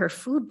here's where her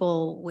food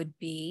bowl would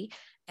be.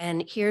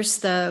 And here's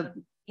the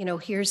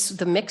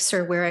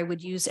mixer where I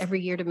would use every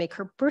year to make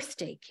her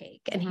birthday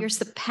cake. And here's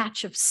the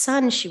patch of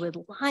sun she would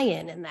lie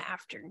in the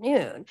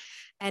afternoon.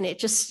 And it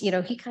just,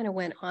 he kind of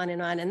went on.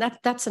 And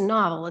that's a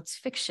novel, it's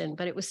fiction,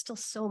 but it was still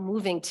so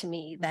moving to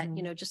me that,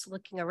 just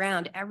looking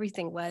around,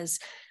 everything was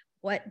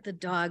what the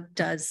dog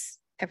does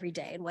every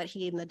day and what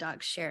he and the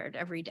dog shared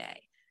every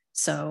day.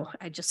 So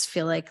I just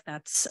feel like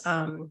that's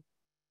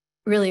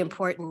really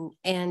important.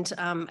 And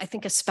I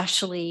think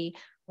especially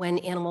when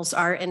animals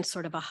are in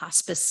sort of a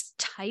hospice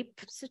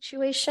type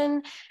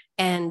situation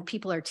and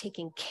people are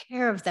taking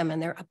care of them and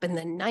they're up in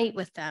the night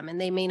with them, and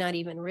they may not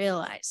even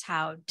realize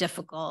how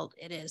difficult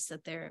it is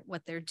that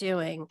what they're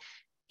doing.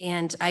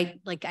 And I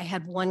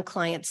had one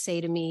client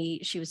say to me,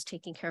 she was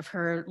taking care of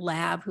her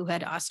lab who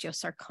had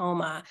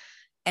osteosarcoma.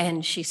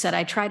 And she said,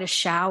 I try to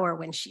shower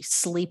when she's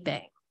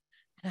sleeping.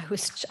 And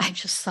I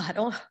just thought,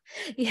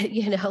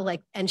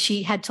 and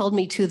she had told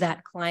me to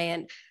that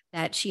client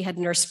that she had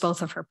nursed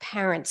both of her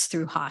parents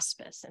through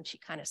hospice. And she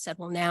kind of said,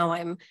 well, now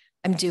I'm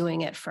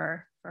doing it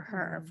for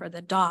her, for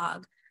the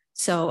dog.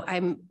 So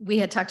we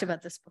had talked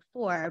about this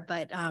before,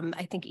 but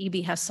I think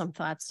EB has some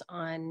thoughts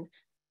on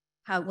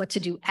what to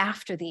do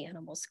after the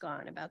animal's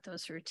gone about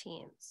those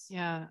routines.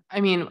 Yeah.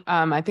 I mean,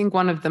 I think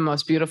one of the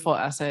most beautiful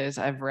essays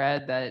I've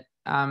read that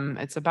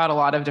it's about a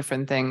lot of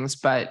different things,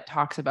 but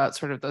talks about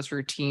sort of those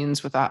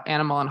routines with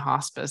animal and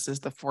hospice is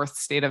The Fourth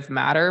State of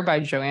Matter by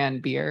Joanne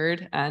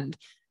Beard. And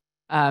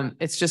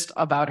it's just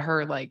about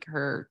her, like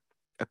a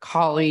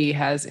collie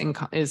is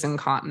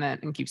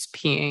incontinent and keeps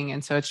peeing.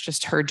 And so it's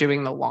just her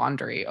doing the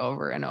laundry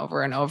over and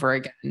over and over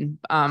again.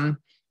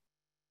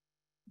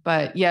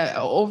 But yeah,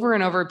 over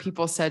and over,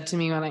 people said to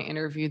me when I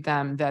interviewed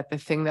them that the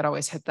thing that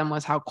always hit them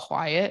was how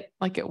quiet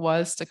like it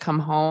was to come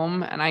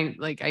home. And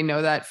I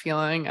know that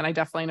feeling. And I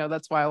definitely know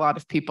that's why a lot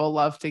of people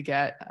love to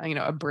get,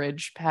 a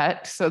bridge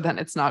pet. So then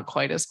it's not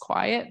quite as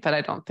quiet, but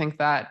I don't think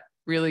that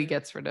really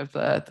gets rid of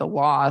the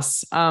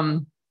loss.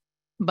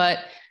 But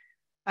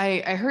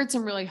I heard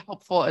some really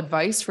helpful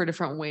advice for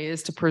different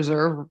ways to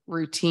preserve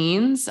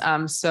routines.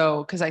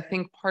 Because I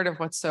think part of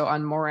what's so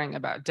unmooring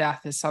about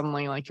death is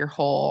suddenly like your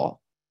whole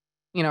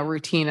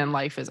routine in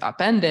life is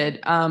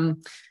upended.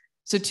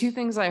 So two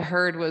things I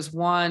heard was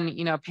one,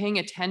 paying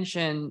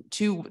attention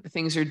to the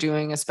things you're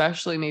doing,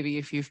 especially maybe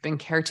if you've been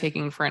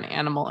caretaking for an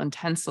animal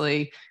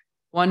intensely.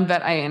 One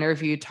vet I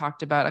interviewed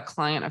talked about a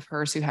client of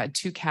hers who had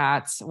 2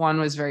 cats. One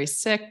was very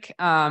sick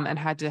and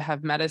had to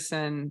have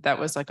medicine that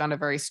was like on a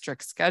very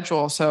strict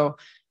schedule. So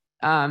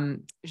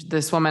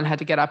this woman had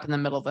to get up in the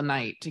middle of the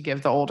night to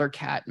give the older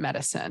cat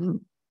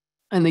medicine.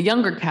 And the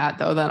younger cat,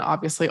 though, then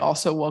obviously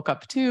also woke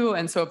up too.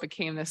 And so it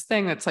became this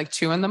thing that's like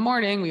 2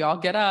 a.m. We all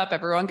get up,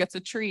 everyone gets a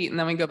treat, and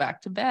then we go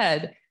back to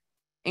bed.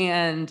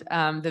 And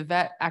the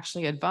vet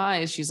actually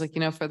advised, she's like,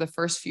 for the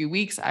first few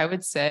weeks, I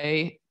would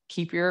say,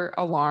 keep your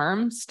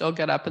alarm, still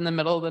get up in the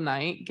middle of the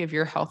night, give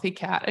your healthy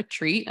cat a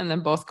treat, and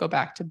then both go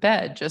back to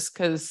bed, just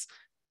because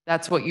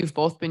that's what you've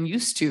both been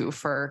used to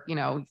for,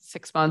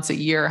 6 months, a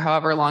year,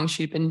 however long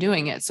she'd been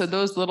doing it. So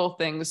those little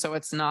things, so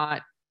it's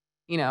not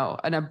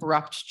an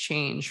abrupt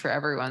change for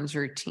everyone's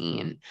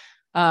routine.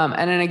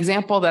 And an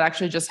example that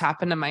actually just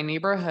happened in my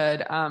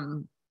neighborhood,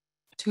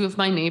 2 of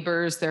my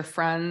neighbors, they're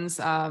friends.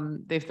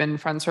 They've been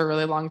friends for a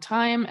really long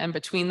time. And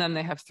between them,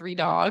 they have 3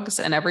 dogs.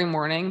 And every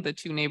morning, the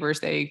 2 neighbors,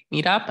 they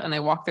meet up and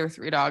they walk their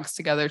 3 dogs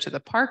together to the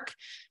park,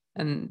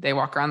 and they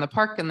walk around the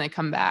park and they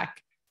come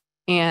back.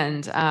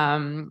 And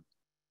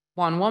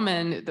one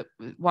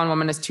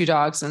woman has 2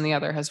 dogs and the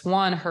other has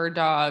 1. Her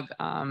dog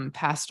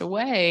passed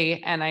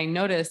away. And I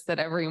noticed that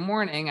every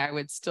morning I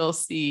would still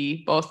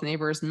see both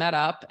neighbors met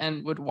up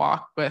and would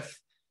walk with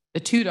the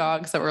 2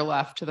 dogs that were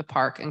left to the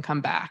park and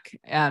come back.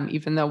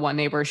 Even though one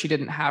neighbor, she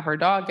didn't have her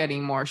dog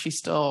anymore, she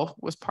still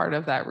was part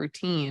of that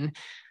routine.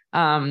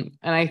 And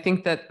I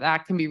think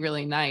that can be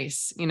really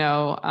nice.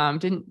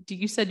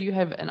 You said you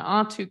have an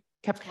aunt who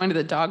kept going to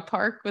the dog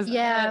park?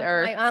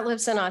 My aunt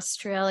lives in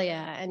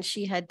Australia, and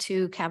she had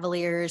 2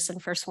 Cavaliers,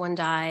 and first one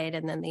died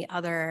and then the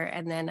other.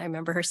 And then I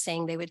remember her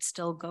saying they would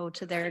still go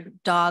to their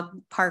dog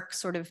park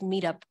sort of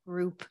meetup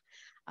group,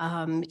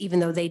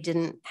 even though they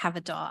didn't have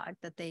a dog,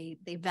 that they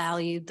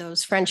valued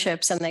those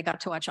friendships, and they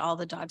got to watch all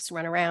the dogs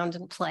run around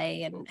and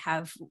play and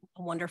have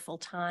a wonderful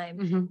time.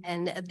 Mm-hmm.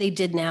 And they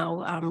did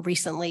now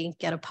recently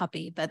get a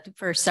puppy, but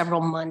for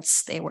several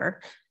months they were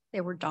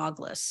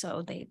dogless.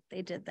 So they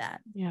did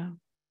that. Yeah.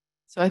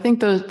 So I think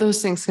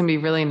those things can be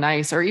really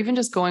nice, or even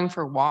just going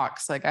for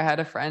walks. Like I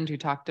had a friend who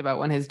talked about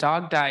when his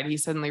dog died, he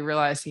suddenly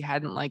realized he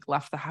hadn't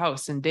left the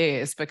house in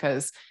days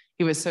because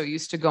he was so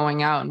used to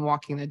going out and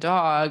walking the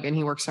dog, and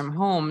he works from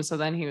home. So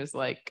then he was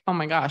like, oh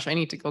my gosh, I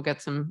need to go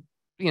get some,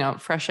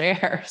 fresh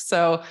air.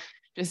 So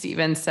just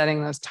even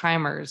setting those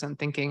timers and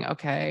thinking,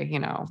 okay,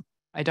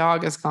 my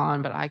dog is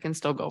gone, but I can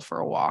still go for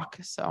a walk.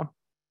 So.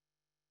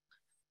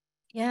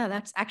 Yeah,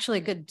 that's actually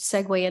a good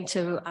segue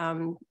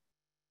into,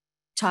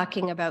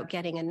 talking about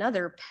getting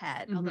another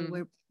pet,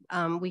 mm-hmm.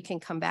 although we can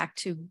come back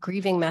to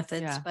grieving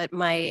methods. Yeah. But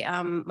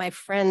my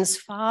friend's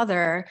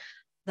father,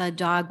 the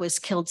dog was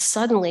killed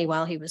suddenly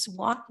while he was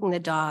walking the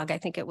dog. I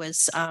think it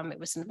was in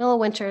the middle of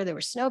winter. There were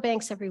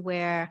snowbanks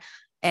everywhere,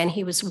 and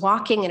he was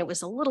walking, and it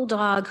was a little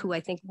dog who I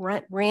think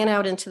ran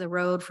out into the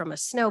road from a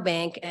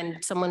snowbank,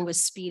 and someone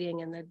was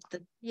speeding, and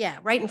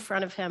right in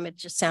front of him. It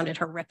just sounded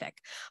horrific.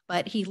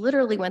 But he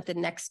literally went the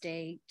next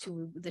day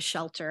to the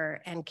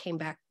shelter and came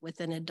back with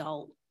an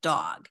adult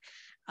dog.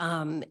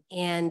 And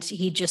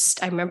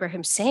I remember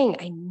him saying,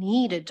 I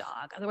need a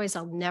dog, otherwise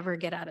I'll never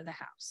get out of the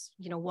house.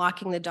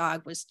 Walking the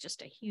dog was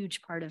just a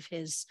huge part of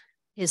his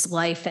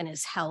life and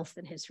his health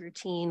and his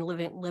routine,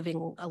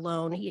 living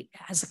alone. He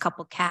has a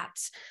couple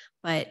cats,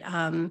 but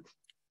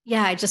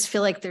I just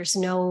feel like there's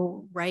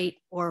no right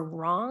or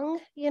wrong.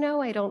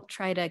 I don't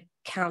try to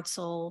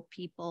counsel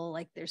people.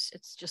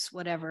 It's just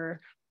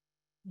whatever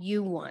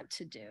you want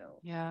to do.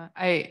 Yeah.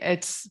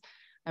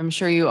 I'm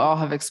sure you all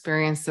have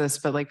experienced this,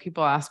 but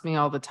people ask me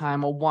all the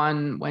time, well,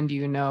 when do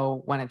you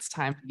know when it's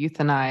time to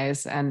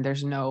euthanize? And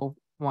there's no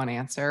one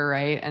answer,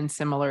 right? And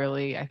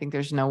similarly, I think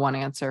there's no one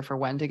answer for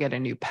when to get a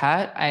new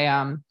pet.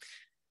 My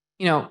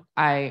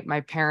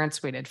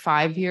parents waited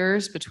 5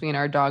 years between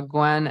our dog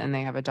Gwen, and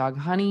they have a dog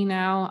Honey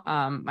now.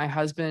 My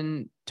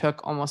husband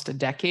took almost a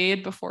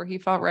decade before he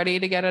felt ready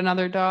to get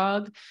another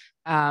dog.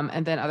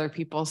 And then other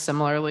people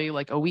similarly,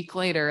 a week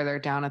later, they're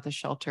down at the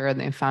shelter and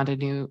they found a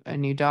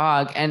new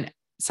dog. And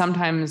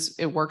sometimes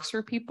it works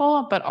for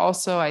people, but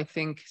also I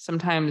think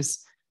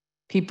sometimes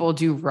people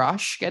do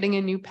rush getting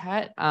a new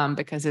pet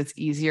because it's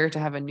easier to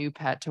have a new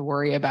pet to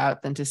worry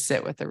about than to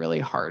sit with the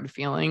really hard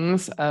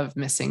feelings of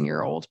missing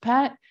your old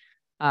pet.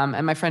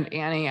 And my friend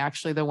Annie,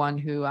 actually the one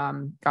who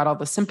got all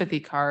the sympathy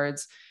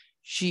cards,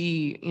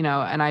 she, you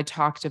know, and I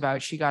talked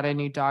about, she got a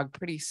new dog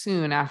pretty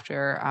soon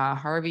after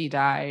Harvey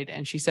died.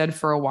 And she said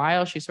for a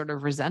while, she sort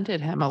of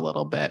resented him a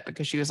little bit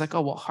because she was like,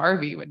 oh, well,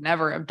 Harvey would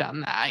never have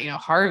done that. You know,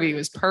 Harvey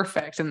was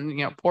perfect. And,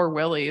 you know, poor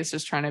Willie is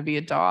just trying to be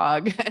a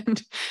dog.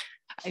 And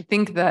I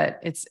think that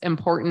it's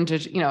important to,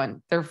 you know,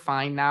 and they're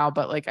fine now,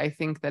 but like, I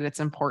think that it's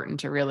important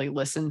to really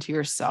listen to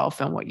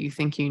yourself and what you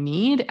think you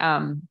need.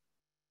 And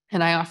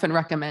I often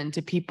recommend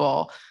to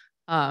people,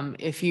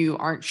 if you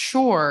aren't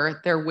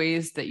sure, there are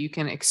ways that you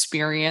can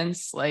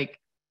experience like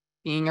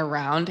being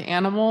around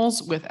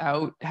animals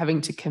without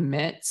having to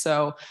commit.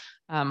 So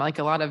like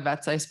a lot of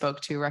vets I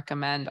spoke to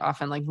recommend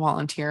often like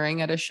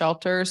volunteering at a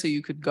shelter. So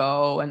you could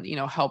go and, you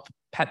know, help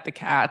pet the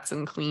cats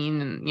and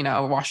clean and, you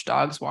know, wash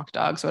dogs, walk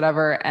dogs,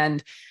 whatever.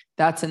 And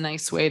that's a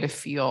nice way to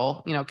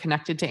feel, you know,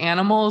 connected to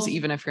animals,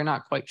 even if you're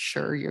not quite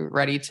sure you're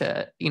ready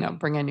to, you know,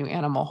 bring a new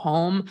animal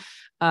home.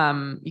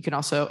 You can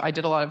also, I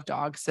did a lot of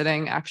dog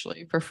sitting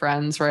actually for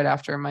friends right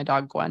after my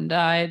dog Gwen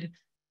died.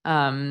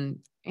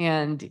 And,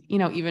 you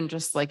know, even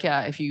just like,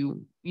 yeah, if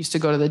you used to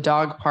go to the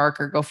dog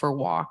park or go for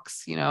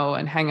walks, you know,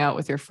 and hang out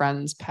with your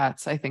friends'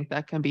 pets, I think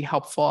that can be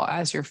helpful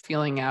as you're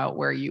feeling out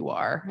where you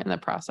are in the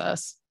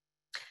process.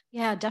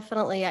 Yeah,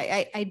 definitely.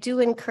 I do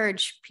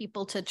encourage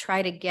people to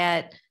try to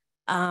get,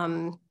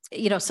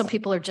 you know, some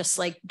people are just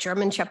like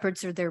German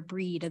Shepherds are their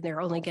breed and they're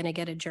only going to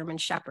get a German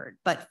Shepherd.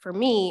 But for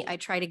me, I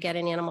try to get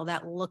an animal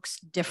that looks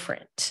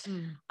different.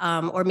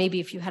 Or maybe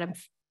if you had a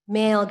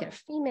male, get a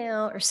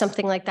female or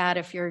something like that.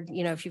 If you're,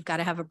 you know, if you've got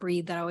to have a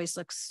breed that always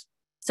looks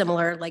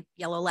similar, like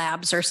yellow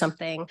labs or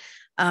something.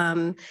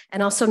 And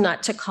also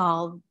not to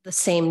call the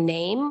same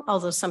name,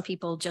 although some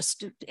people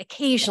just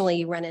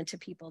occasionally run into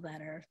people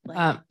that are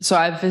like. So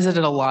I've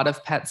visited a lot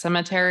of pet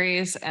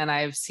cemeteries and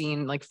I've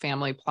seen like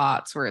family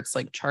plots where it's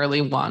like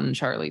Charlie 1,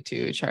 Charlie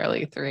 2,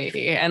 Charlie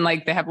 3, and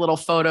like they have little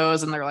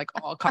photos and they're like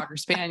all Cocker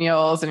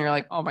Spaniels and you're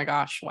like, oh my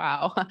gosh,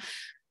 wow.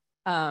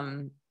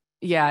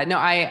 Yeah, no,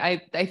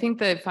 I think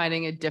that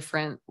finding a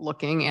different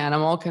looking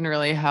animal can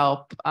really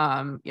help.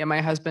 Yeah,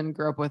 my husband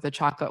grew up with a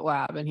chocolate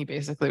lab and he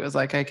basically was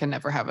like, I can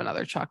never have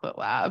another chocolate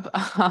lab.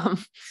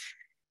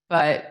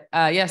 But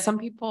yeah, some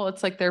people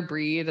it's like their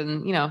breed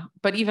and, you know,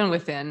 but even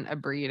within a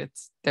breed,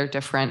 they're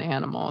different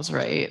animals,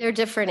 right? They're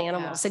different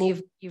animals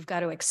and you've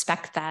got to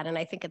expect that. And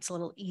I think it's a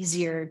little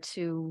easier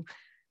to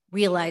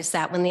realize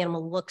that when the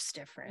animal looks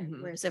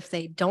different, whereas if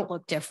they don't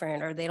look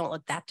different or they don't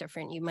look that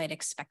different, you might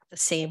expect the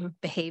same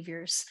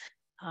behaviors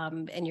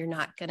and you're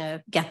not going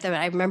to get them.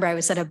 I remember I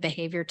was at a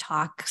behavior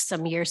talk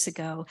some years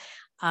ago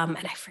and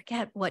I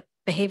forget what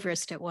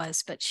behaviorist it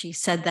was, but she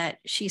said that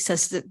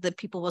the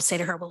people will say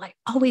to her, well, I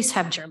always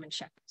have German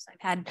Shepherds.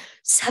 I've had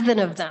 7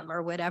 of them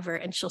or whatever.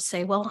 And she'll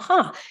say,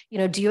 well, you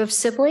know, do you have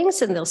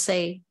siblings? And they'll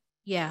say,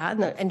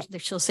 yeah. And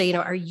she'll say, you know,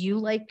 are you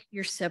like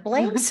your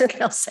siblings? And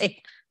they'll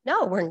say,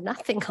 no, we're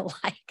nothing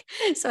alike.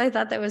 So I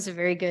thought that was a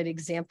very good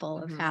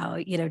example of how,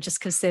 you know, just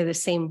because they're the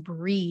same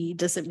breed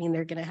doesn't mean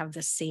they're going to have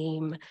the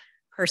same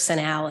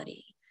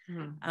personality.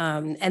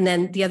 And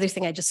then the other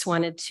thing I just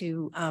wanted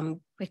to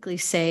quickly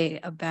say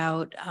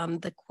about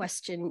the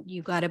question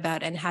you got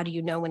about, and how do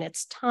you know when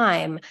it's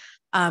time?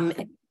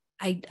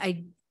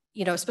 I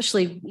you know,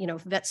 especially, you know,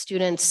 vet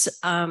students,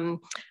 I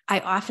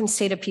often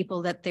say to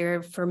people that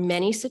for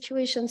many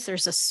situations,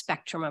 there's a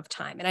spectrum of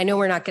time. And I know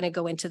we're not going to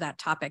go into that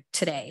topic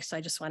today. So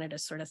I just wanted to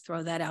sort of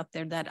throw that out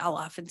there that I'll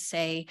often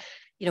say,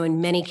 you know,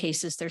 in many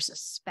cases, there's a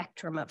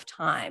spectrum of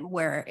time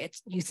where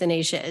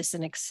euthanasia is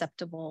an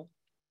acceptable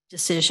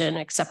decision,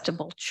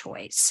 acceptable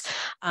choice.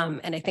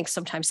 And I think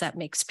sometimes that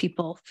makes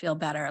people feel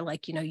better.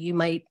 Like, you know, you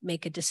might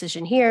make a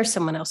decision here,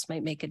 someone else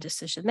might make a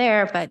decision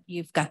there, but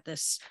you've got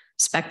this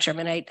spectrum.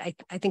 And I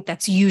think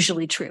that's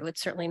usually true.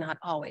 It's certainly not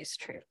always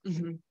true.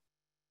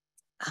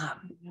 I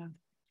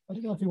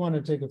don't know if you want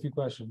to take a few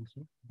questions.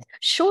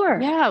 Sure.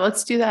 Yeah,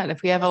 let's do that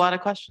if we have a lot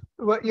of questions.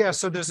 Well, yeah,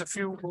 so there's a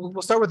few.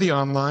 We'll start with the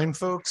online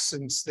folks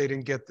since they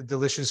didn't get the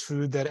delicious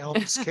food that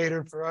Elvis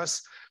catered for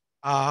us.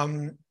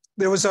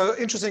 There was an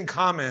interesting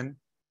comment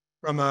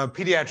from a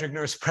pediatric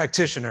nurse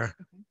practitioner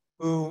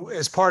who,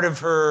 as part of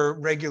her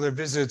regular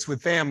visits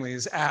with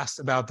families, asked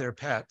about their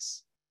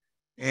pets.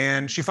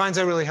 And she finds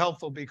that really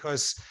helpful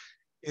because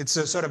it's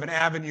a sort of an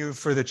avenue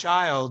for the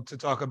child to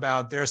talk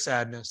about their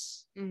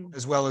sadness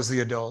as well as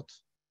the adult.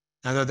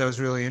 I thought that was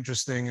really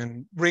interesting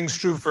and rings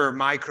true for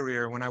my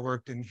career. When I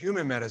worked in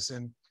human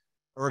medicine,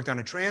 I worked on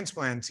a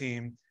transplant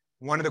team.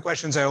 One of the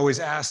questions I always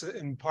asked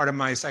in part of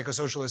my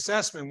psychosocial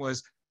assessment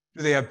was,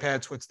 do they have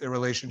pets? What's their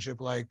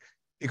relationship like?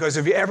 Because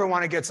if you ever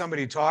want to get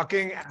somebody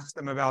talking, ask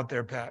them about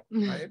their pet,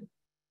 right?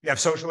 You have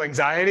social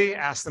anxiety,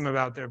 ask them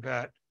about their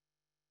pet.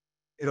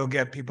 It'll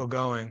get people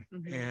going.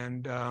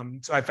 And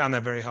so I found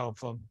that very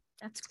helpful.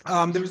 That's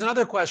great. There was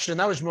another question,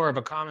 that was more of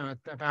a comment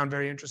I found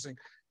very interesting.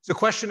 It's a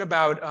question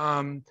about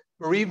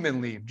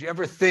bereavement leave. Do you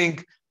ever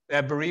think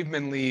that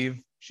bereavement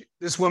leave,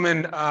 this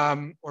woman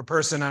or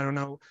person, I don't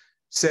know,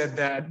 said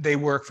that they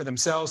work for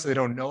themselves, so they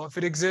don't know if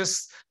it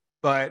exists,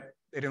 but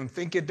they don't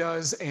think it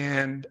does.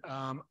 And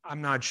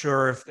I'm not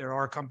sure if there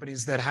are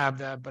companies that have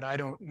that, but I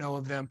don't know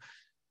of them.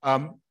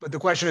 But the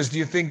question is, do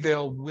you think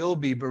there will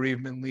be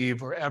bereavement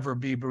leave or ever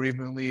be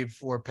bereavement leave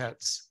for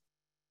pets?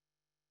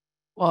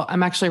 Well,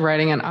 I'm actually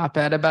writing an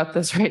op-ed about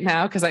this right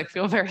now because I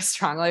feel very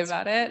strongly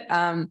about it.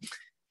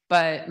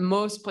 But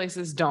most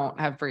places don't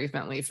have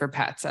bereavement leave for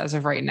pets as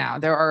of right now.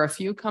 There are a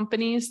few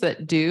companies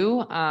that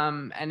do,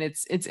 and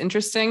it's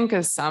interesting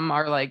because some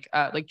are like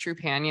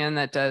Trupanion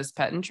that does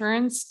pet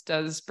insurance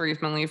does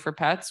bereavement leave for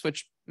pets,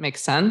 which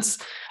makes sense.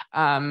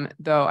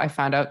 Though I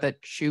found out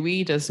that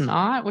Chewy does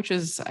not, which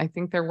is I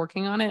think they're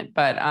working on it.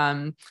 But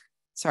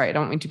sorry, I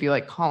don't mean to be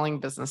like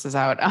calling businesses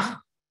out.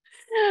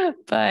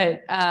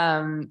 But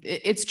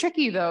it's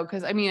tricky though,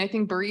 because I mean, I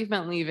think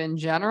bereavement leave in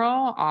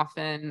general,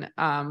 often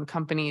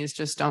companies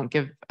just don't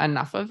give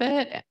enough of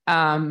it.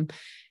 And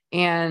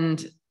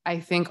I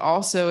think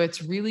also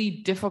it's really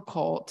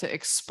difficult to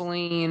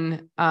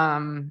explain.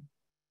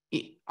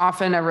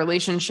 Often a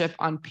relationship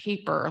on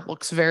paper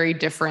looks very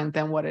different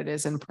than what it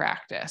is in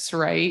practice,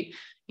 right?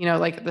 You know,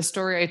 like the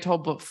story I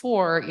told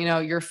before, you know,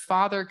 your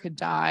father could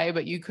die,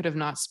 but you could have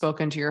not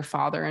spoken to your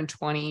father in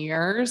 20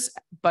 years,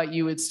 but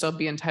you would still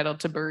be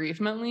entitled to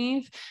bereavement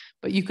leave.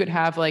 But you could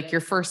have like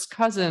your first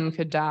cousin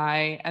could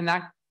die, and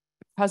that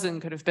cousin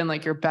could have been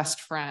like your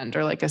best friend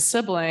or like a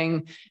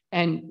sibling.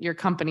 And your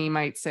company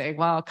might say,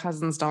 well,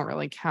 cousins don't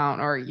really count,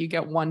 or you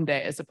get 1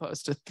 day as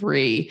opposed to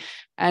 3.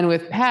 And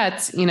with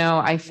pets, you know,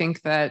 I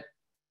think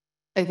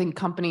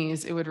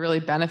companies, it would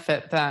really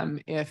benefit them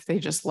if they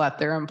just let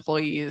their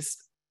employees,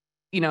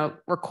 you know,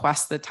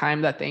 request the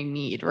time that they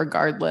need,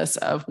 regardless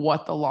of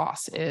what the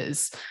loss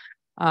is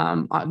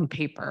on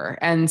paper.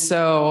 And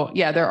so,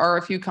 yeah, there are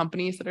a few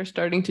companies that are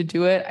starting to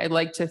do it. I'd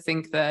like to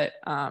think that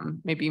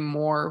maybe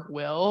more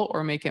will,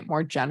 or make it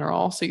more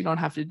general, so you don't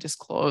have to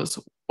disclose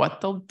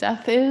what the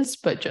death is,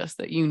 but just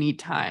that you need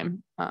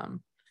time. Do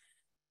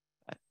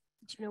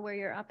you know where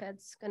your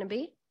op-ed's going to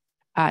be?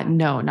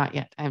 No, not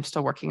yet. I'm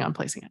still working on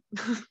placing it.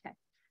 Okay.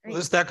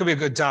 Well, that could be a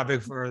good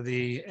topic for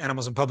the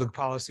animals and public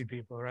policy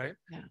people, right?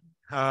 Yeah.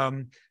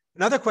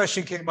 Another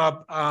question came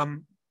up.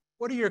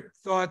 What are your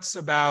thoughts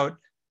about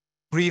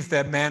grief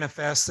that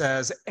manifests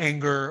as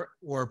anger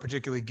or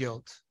particularly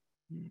guilt?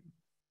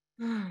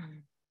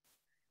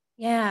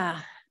 Yeah.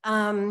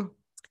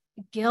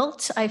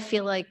 Guilt, I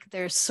feel like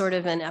there's sort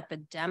of an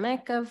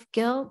epidemic of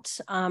guilt.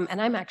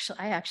 And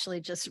I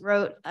actually just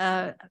wrote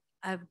an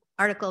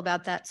article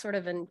about that, sort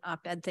of an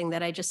op-ed thing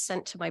that I just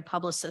sent to my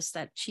publicist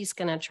that she's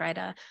going to try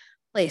to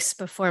place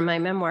before my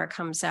memoir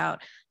comes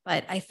out.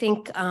 But I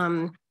think,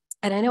 and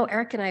I know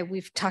Eric and I,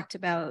 we've talked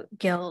about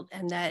guilt,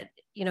 and that,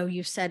 you know,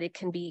 you said it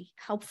can be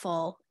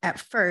helpful at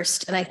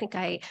first. And I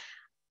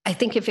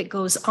think if it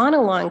goes on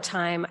a long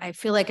time, I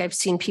feel like I've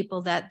seen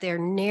people that their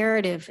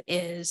narrative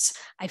is,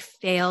 I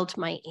failed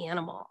my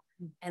animal.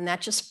 And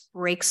that just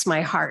breaks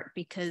my heart,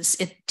 because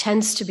it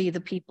tends to be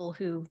the people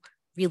who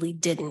really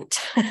didn't.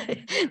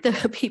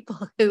 The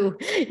people who,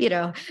 you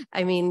know,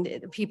 I mean,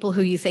 the people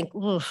who you think,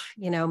 oh,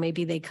 you know,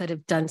 maybe they could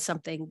have done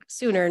something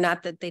sooner,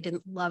 not that they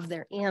didn't love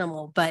their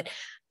animal, but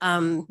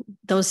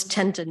those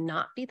tend to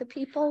not be the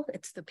people.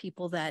 It's the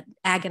people that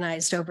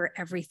agonized over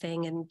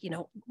everything and, you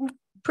know,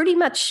 pretty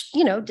much,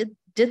 you know, did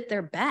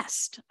their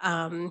best.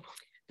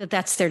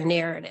 That's their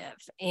narrative.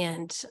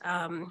 And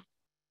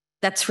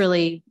that's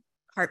really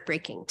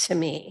heartbreaking to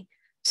me.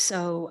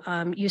 So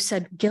you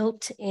said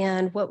guilt,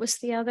 and what was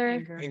the other?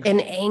 Anger. And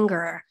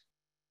anger.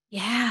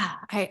 Yeah,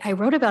 I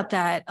wrote about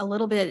that a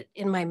little bit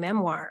in my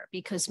memoir,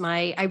 because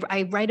I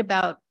write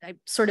about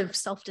sort of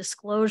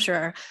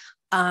self-disclosure.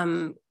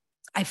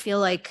 I feel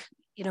like,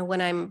 you know, when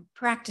I'm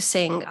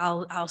practicing,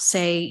 I'll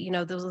say, you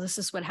know, this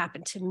is what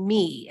happened to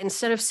me,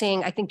 instead of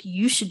saying, I think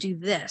you should do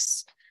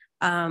this.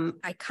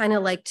 I kind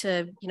of like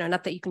to, you know,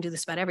 not that you can do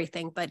this about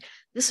everything, but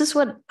this is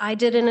what I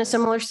did in a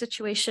similar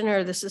situation,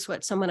 or this is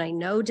what someone I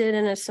know did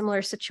in a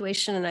similar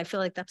situation. And I feel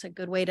like that's a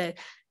good way to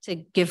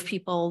give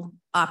people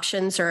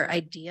options or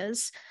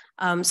ideas.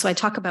 So I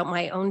talk about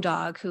my own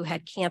dog who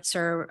had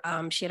cancer.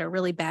 She had a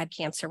really bad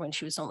cancer when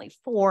she was only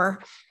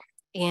 4,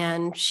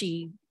 and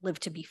she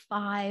lived to be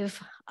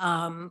 5.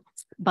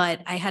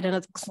 But I had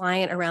another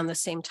client around the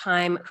same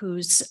time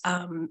whose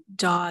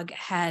dog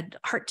had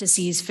heart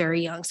disease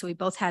very young. So we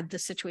both had the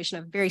situation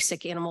of very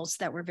sick animals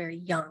that were very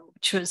young,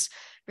 which was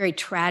very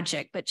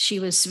tragic. But he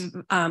was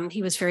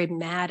very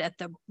mad at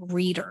the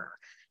breeder.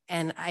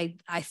 And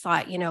I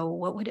thought, you know,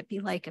 what would it be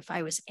like if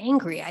I was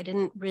angry? I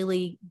didn't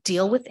really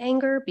deal with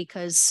anger,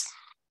 because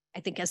I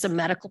think as a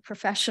medical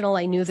professional,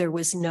 I knew there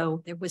was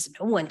no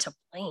one to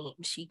blame.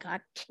 She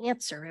got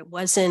cancer.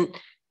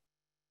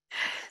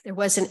 There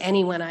wasn't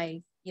anyone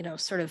I, you know,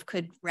 sort of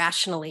could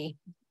rationally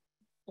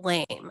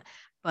blame.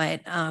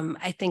 But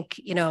I think,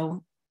 you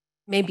know,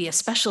 maybe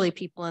especially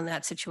people in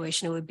that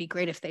situation, it would be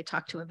great if they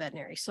talked to a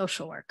veterinary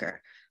social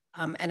worker.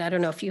 And I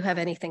don't know if you have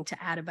anything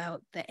to add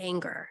about the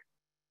anger.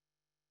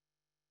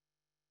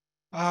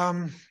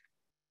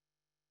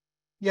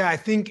 Yeah, I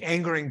think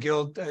anger and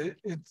guilt,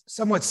 it's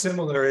somewhat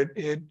similar.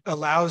 It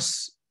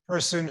allows a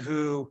person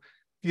who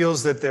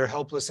feels that they're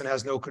helpless and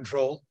has no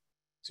control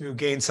to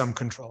gain some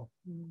control,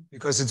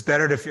 because it's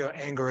better to feel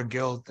anger or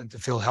guilt than to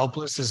feel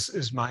helpless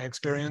is my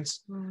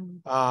experience.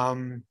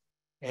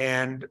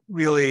 And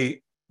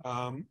really,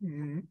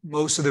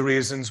 most of the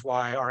reasons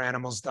why our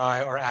animals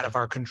die are out of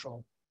our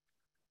control.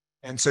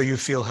 And so you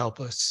feel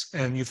helpless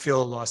and you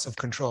feel a loss of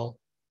control.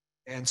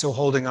 And so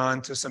holding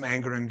on to some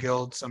anger and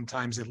guilt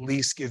sometimes at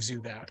least gives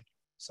you that,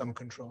 some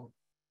control.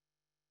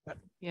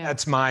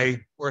 That's my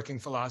working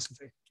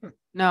philosophy.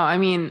 No, I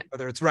mean,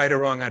 whether it's right or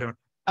wrong, I don't.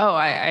 Oh,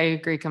 I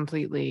agree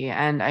completely.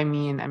 And I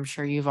mean, I'm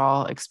sure you've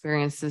all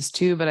experienced this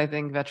too, but I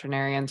think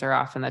veterinarians are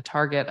often the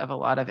target of a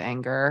lot of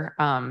anger.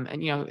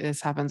 And, you know,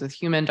 this happens with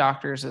human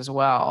doctors as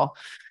well.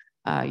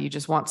 You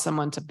just want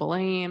someone to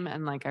blame.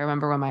 And like, I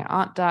remember when my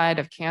aunt died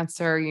of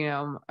cancer, you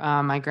know,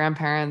 my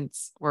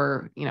grandparents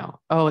were, you know,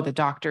 oh, the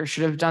doctor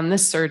should have done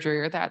this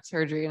surgery or that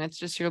surgery. And it's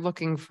just, you're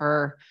looking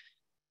for,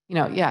 you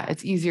know, yeah,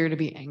 it's easier to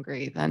be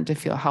angry than to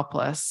feel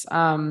helpless.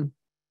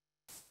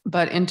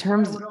 But in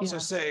terms, I would also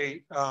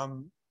say,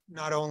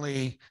 not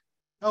only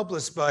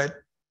helpless, but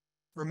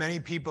for many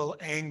people,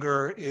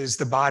 anger is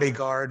the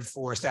bodyguard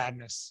for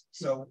sadness.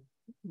 So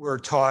we're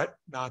taught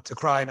not to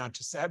cry, not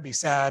to be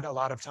sad a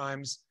lot of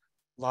times,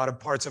 a lot of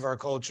parts of our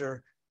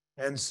culture.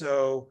 And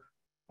so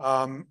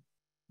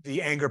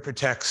the anger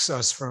protects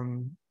us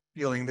from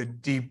feeling the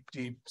deep,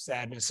 deep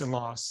sadness and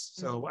loss.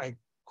 So I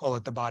call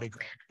it the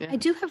bodyguard. I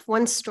do have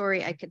one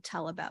story I could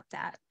tell about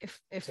that if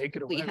Take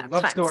it we away. have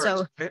Love time. stories.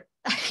 So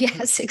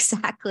yes,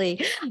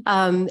 exactly.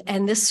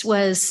 And this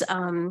was,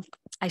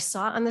 I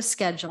saw on the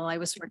schedule, I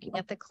was working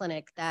at the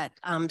clinic that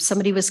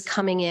somebody was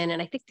coming in,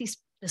 and I think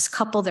this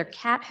couple, their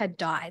cat had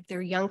died,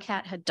 their young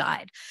cat had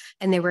died,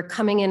 and they were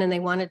coming in and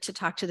they wanted to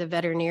talk to the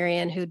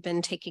veterinarian who'd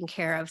been taking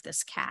care of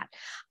this cat.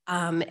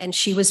 And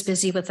she was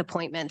busy with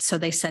appointments. So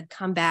they said,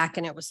 come back.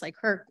 And it was like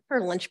her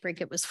lunch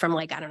break. It was from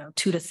like, I don't know,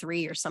 2 to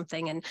 3 or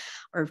something,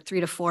 or 3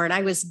 to 4. And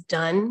I was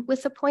done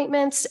with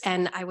appointments.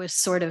 And I was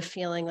sort of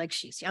feeling like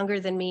she's younger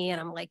than me. And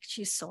I'm like,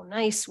 she's so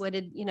nice.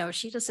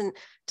 She doesn't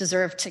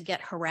deserve to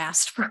get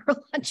harassed for her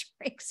lunch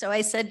break. So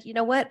I said, you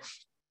know what,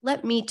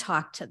 let me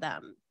talk to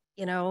them.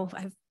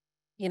 I've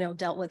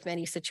dealt with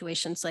many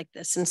situations like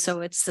this. And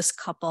so it's this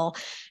couple,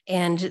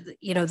 and,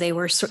 they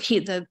were,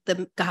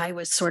 the guy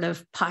was sort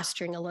of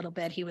posturing a little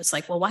bit. He was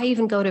like, well, why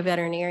even go to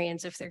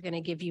veterinarians if they're going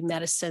to give you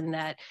medicine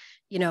that,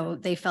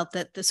 they felt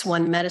that this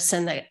one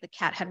medicine, that the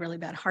cat had really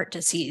bad heart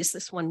disease.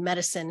 This one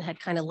medicine had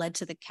kind of led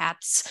to the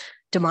cat's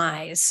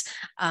demise.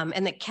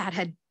 And the cat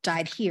had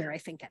died here, I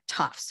think at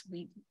Tufts.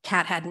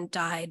 Cat hadn't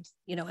died,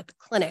 at the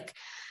clinic.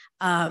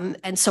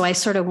 And so I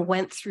sort of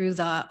went through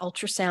the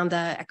ultrasound,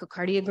 the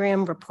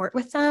echocardiogram report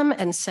with them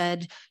and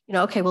said,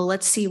 okay, well,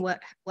 let's see what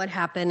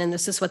happened. And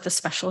this is what the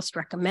specialist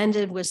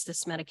recommended, was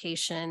this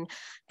medication.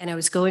 And I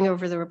was going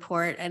over the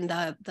report, and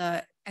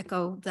the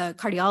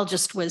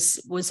cardiologist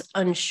was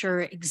unsure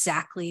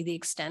exactly the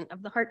extent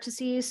of the heart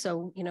disease.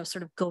 So,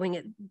 sort of going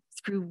it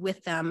through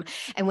with them.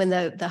 And when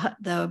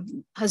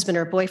the husband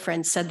or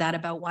boyfriend said that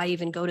about why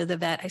even go to the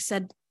vet, I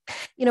said,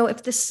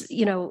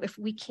 if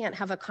we can't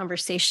have a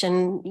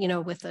conversation,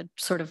 with a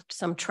sort of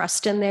some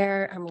trust in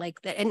there, I'm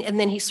like that. And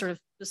then he sort of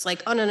was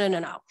like, oh,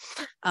 no.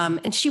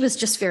 And she was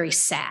just very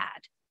sad.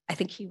 I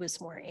think he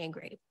was more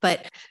angry.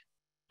 But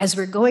as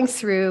we're going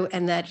through,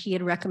 and that he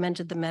had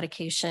recommended the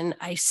medication,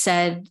 I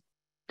said,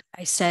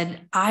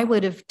 I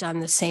would have done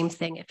the same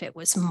thing if it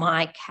was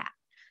my cat.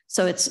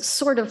 So it's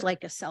sort of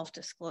like a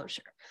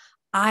self-disclosure.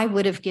 I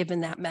would have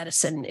given that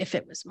medicine if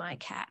it was my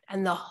cat.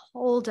 And the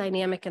whole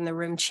dynamic in the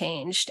room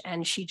changed.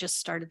 And she just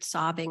started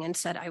sobbing and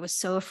said, I was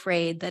so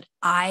afraid that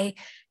I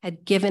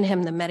had given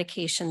him the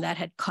medication that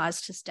had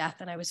caused his death.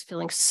 And I was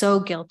feeling so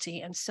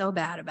guilty and so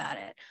bad about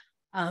it.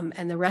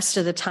 And the rest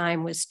of the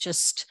time was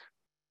just,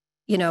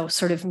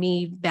 sort of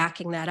me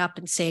backing that up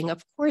and saying,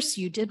 of course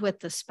you did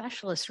what the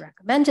specialist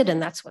recommended.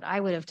 And that's what I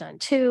would have done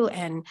too.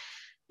 And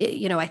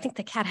I think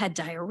the cat had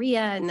diarrhea,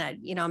 and that,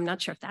 I'm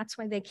not sure if that's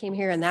why they came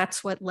here and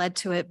that's what led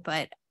to it,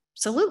 but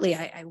absolutely,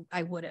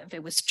 I would have.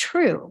 It was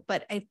true.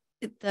 But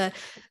the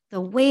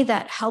way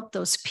that helped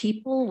those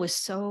people was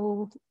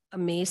so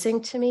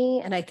amazing to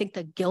me. And I think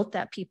the guilt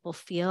that people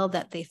feel,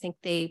 that they think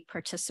they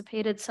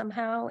participated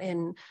somehow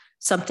in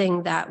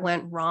something that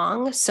went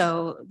wrong.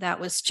 So that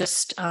was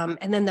just,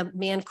 and then the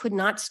man could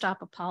not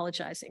stop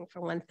apologizing, for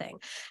one thing.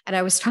 And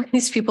I was talking to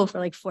these people for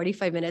like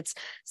 45 minutes.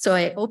 So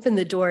I opened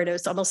the door, and it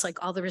was almost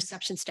like all the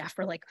reception staff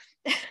were like,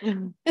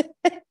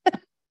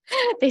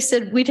 they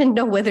said, we didn't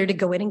know whether to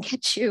go in and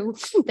get you.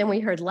 Then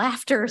we heard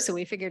laughter, so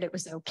we figured it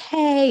was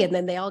okay. And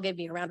then they all gave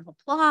me a round of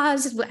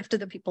applause after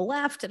the people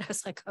left. And I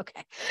was like,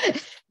 okay.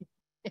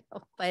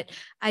 But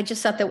I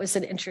just thought that was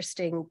an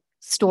interesting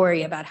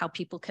story about how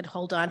people can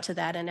hold on to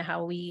that, and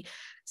how we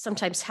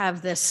sometimes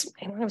have this,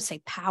 I don't want to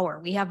say power,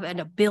 we have an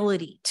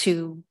ability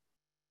to,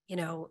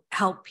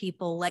 help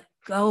people let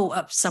go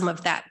of some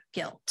of that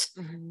guilt,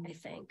 I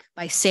think,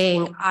 by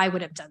saying, I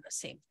would have done the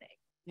same thing.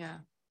 Yeah.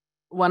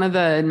 One of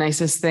the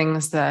nicest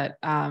things that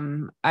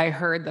I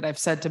heard, that I've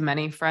said to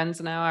many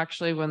friends now,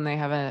 actually, when they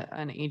have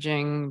an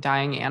aging,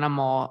 dying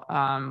animal,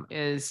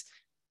 is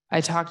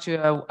I talked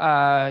to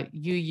a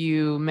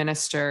UU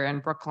minister in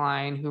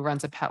Brookline who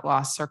runs a pet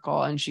loss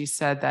circle, and she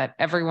said that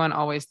everyone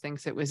always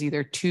thinks it was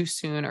either too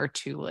soon or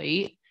too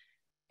late.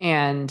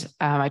 And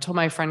I told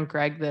my friend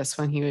Greg this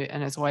when he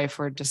and his wife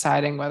were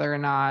deciding whether or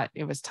not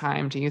it was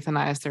time to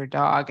euthanize their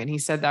dog. And he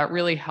said that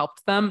really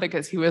helped them,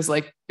 because he was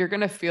like, you're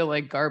going to feel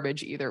like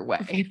garbage either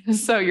way.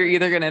 So you're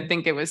either going to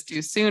think it was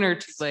too soon or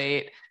too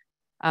late.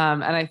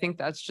 And I think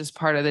that's just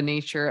part of the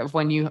nature of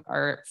when you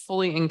are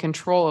fully in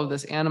control of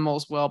this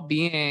animal's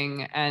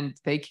well-being and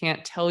they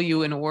can't tell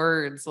you in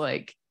words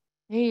like,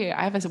 hey,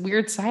 I have a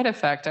weird side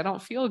effect, I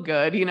don't feel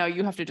good. You know,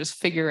 you have to just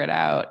figure it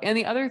out. And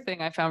the other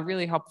thing I found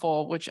really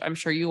helpful, which I'm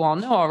sure you all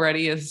know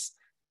already, is,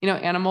 you know,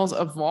 animals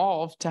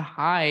evolve to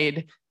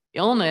hide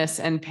illness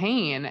and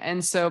pain.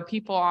 And so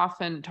people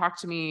often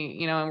talk to me,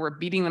 you know, and were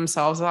beating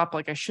themselves up.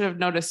 Like, I should have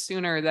noticed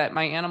sooner that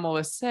my animal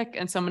was sick.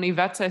 And so many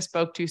vets I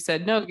spoke to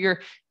said, no,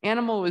 your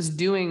animal was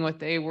doing what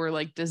they were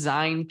like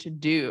designed to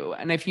do.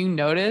 And if you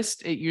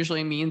noticed, it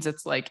usually means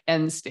it's like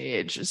end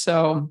stage.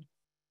 So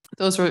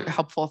those were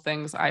helpful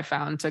things I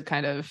found to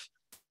kind of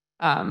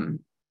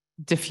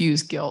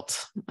diffuse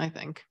guilt, I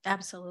think.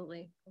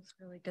 Absolutely. That's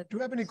really good. Do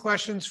you have any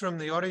questions from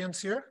the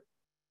audience here?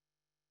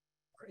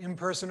 Or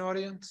in-person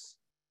audience?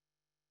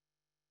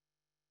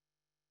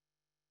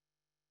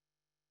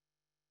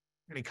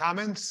 Any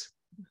comments?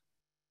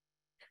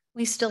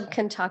 We still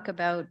can talk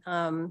about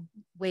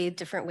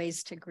different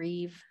ways to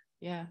grieve.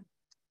 Yeah.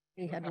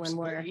 We had one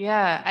more.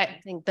 Yeah. I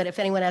think, but if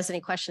anyone has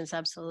any questions,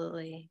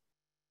 absolutely.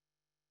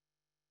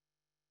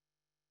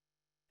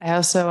 I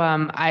also,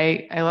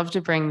 I love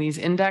to bring these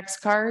index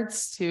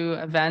cards to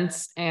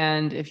events.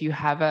 And if you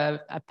have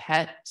a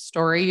pet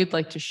story you'd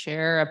like to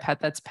share, a pet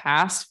that's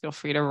passed, feel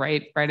free to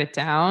write it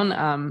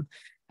down.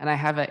 And I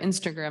have an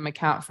Instagram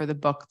account for the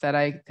book that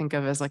I think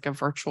of as like a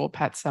virtual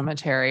pet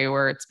cemetery,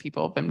 where it's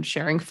people have been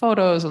sharing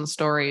photos and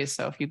stories.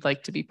 So if you'd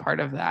like to be part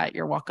of that,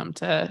 you're welcome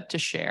to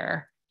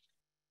share.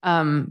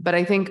 But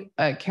I think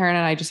Karen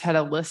and I just had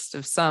a list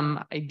of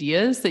some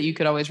ideas that you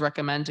could always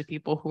recommend to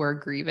people who are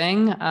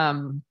grieving.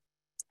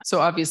 So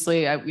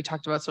obviously we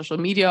talked about social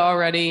media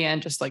already,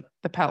 and just like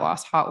the pet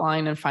loss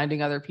hotline and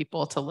finding other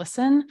people to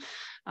listen.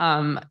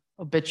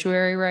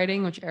 Obituary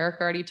writing, which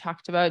Eric already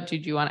talked about.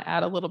 Did you want to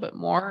add a little bit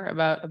more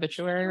about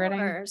obituary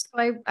writing?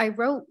 So I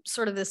wrote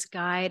sort of this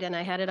guide, and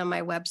I had it on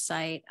my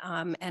website,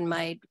 and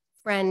my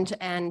friend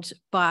and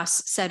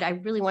boss said, I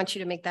really want you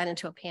to make that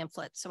into a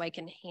pamphlet so I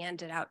can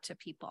hand it out to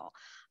people.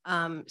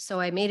 So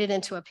I made it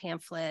into a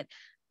pamphlet.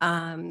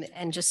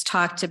 And just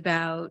talked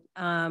about,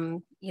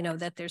 you know,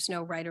 that there's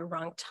no right or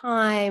wrong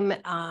time,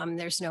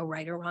 there's no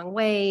right or wrong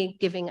way,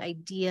 giving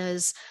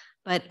ideas.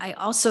 But I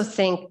also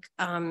think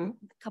a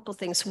couple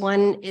things.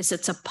 One is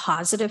it's a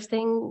positive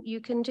thing you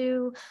can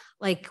do.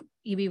 Like,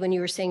 Evie, when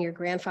you were saying your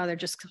grandfather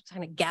just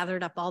kind of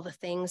gathered up all the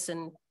things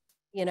and,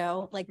 you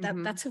know, like that,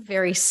 that's a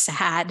very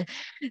sad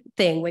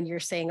thing when you're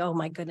saying, oh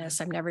my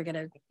goodness, I'm never going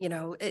to, you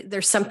know,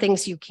 there's some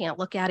things you can't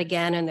look at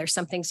again. And there's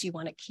some things you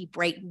want to keep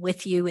right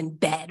with you in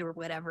bed or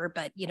whatever.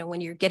 But, you know,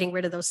 when you're getting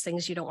rid of those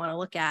things you don't want to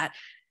look at,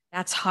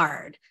 that's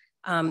hard.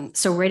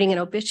 So writing an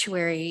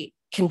obituary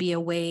can be a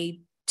way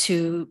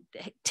to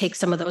take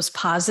some of those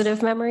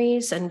positive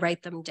memories and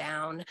write them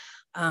down.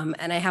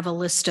 And I have a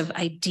list of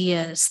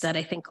ideas that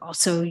I think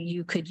also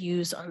you could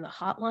use on the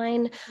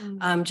hotline.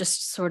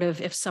 Just sort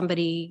of if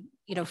somebody,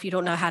 you know, if you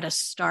don't know how to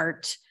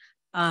start,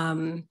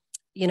 you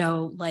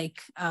know,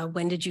 like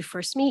when did you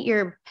first meet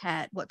your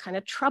pet? What kind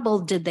of trouble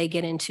did they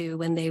get into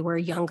when they were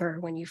younger,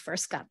 when you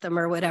first got them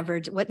or whatever?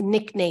 What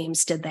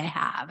nicknames did they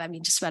have? I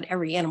mean, just about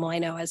every animal I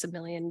know has a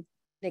million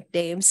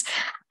nicknames.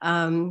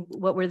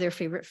 What were their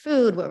favorite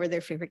food? What were their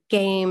favorite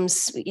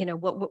games? You know,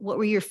 what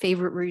were your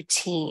favorite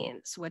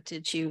routines? What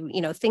did you,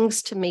 you know,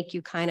 things to make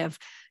you kind of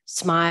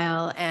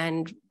smile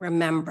and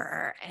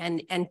remember,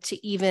 and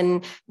to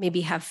even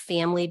maybe have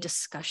family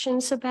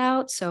discussions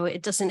about. So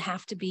it doesn't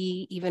have to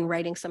be even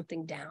writing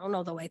something down,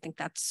 although I think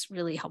that's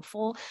really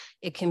helpful.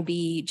 It can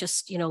be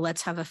just, you know,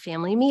 let's have a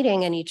family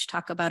meeting and each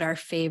talk about our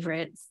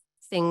favorite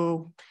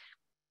thing.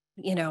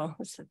 You know,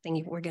 it's the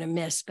thing we're going to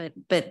miss, but,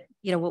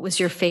 you know, what was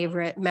your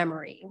favorite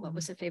memory? What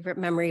was a favorite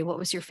memory? What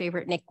was your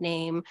favorite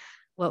nickname?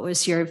 What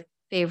was your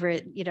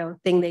favorite, you know,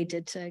 thing they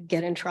did to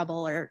get in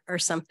trouble or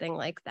something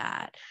like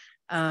that?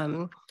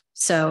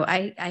 So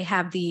I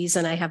have these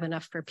and I have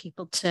enough for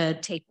people to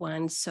take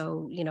one.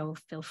 So, you know,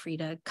 feel free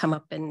to come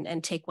up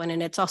and take one.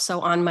 And it's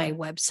also on my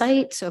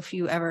website. So if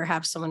you ever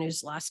have someone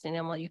who's lost an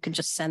animal, you can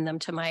just send them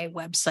to my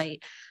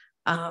website,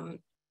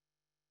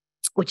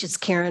 which is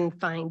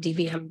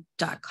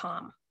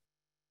KarenFindDVM.com.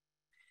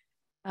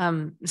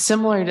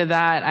 Similar to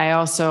that, I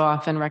also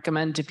often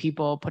recommend to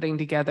people putting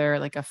together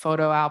like a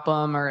photo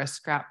album or a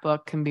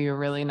scrapbook can be a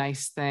really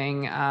nice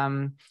thing.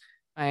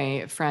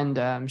 My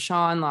friend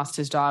Sean lost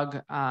his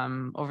dog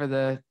over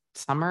the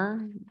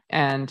summer,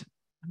 and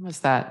when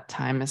was that?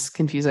 Time is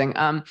confusing.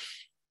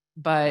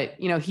 But,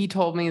 you know, he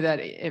told me that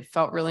it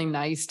felt really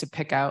nice to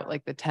pick out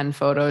like the 10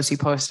 photos he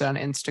posted on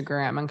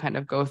Instagram and kind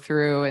of go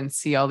through and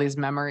see all these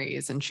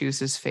memories and choose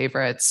his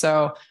favorites.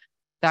 So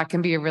that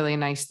can be a really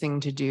nice thing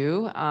to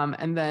do.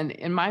 And then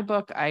in my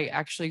book, I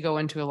actually go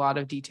into a lot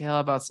of detail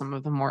about some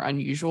of the more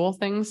unusual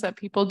things that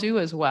people do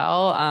as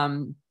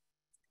well.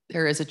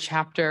 There is a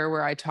chapter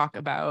where I talk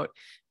about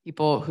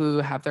people who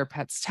have their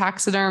pets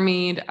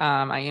taxidermied.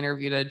 I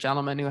interviewed a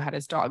gentleman who had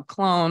his dog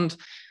cloned.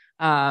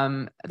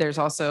 There's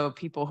also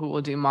people who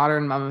will do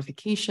modern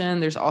mummification.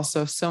 There's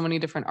also so many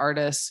different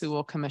artists who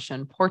will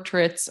commission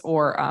portraits,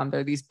 or there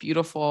are these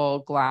beautiful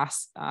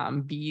glass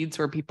beads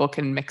where people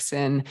can mix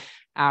in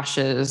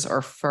ashes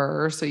or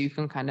fur. So you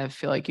can kind of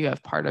feel like you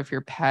have part of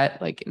your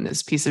pet, like in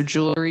this piece of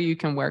jewelry you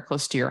can wear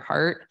close to your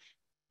heart.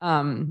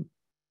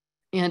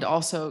 And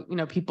also,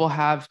 people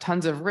have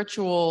tons of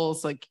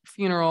rituals like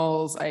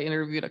funerals. I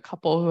interviewed a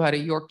couple who had a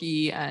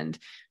Yorkie, and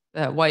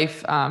the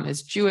wife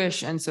is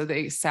Jewish. And so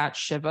they sat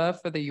Shiva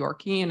for the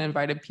Yorkie and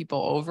invited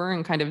people over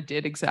and kind of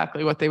did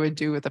exactly what they would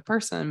do with a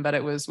person, but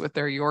it was with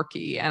their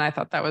Yorkie. And I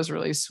thought that was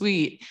really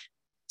sweet.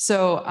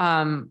 So,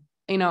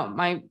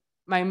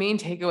 my main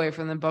takeaway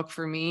from the book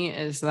for me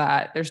is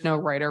that there's no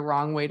right or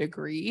wrong way to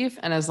grieve.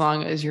 And as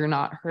long as you're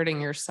not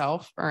hurting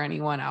yourself or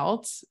anyone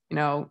else,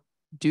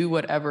 do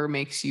whatever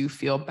makes you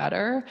feel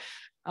better.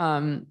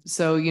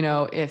 So,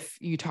 if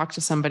you talk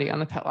to somebody on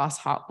the pet loss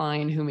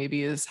hotline who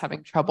maybe is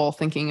having trouble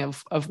thinking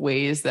of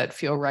ways that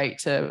feel right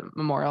to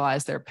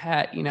memorialize their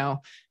pet,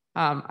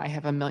 I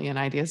have a million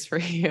ideas for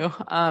you.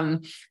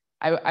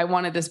 I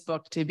wanted this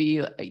book to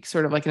be like,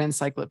 sort of like an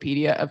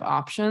encyclopedia of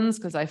options,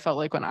 because I felt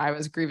like when I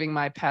was grieving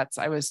my pets,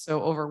 I was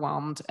so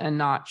overwhelmed and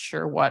not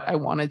sure what I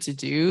wanted to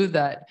do,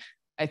 that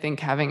I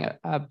think having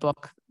a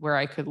book where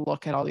I could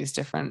look at all these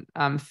different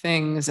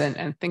things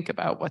and think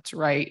about what's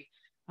right.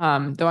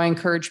 Though I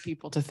encourage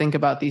people to think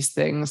about these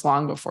things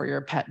long before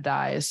your pet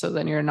dies, so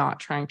then you're not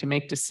trying to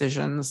make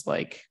decisions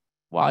like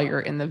while you're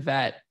in the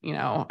vet,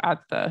 at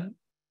the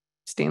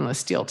stainless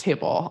steel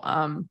table.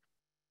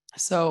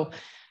 So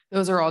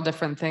those are all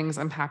different things.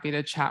 I'm happy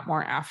to chat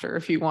more after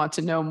if you want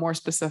to know more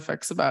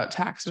specifics about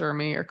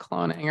taxidermy or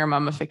cloning or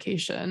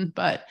mummification.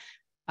 But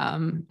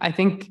I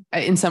think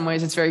in some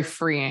ways it's very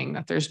freeing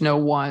that there's no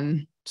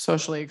one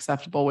socially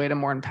acceptable way to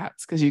mourn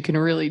pets, because you can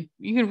really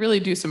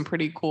do some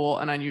pretty cool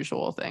and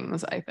unusual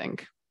things, I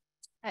think.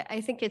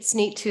 I think it's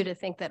neat too to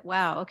think that,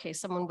 wow, okay,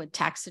 someone would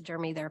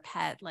taxidermy their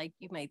pet. Like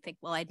you might think,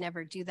 well, I'd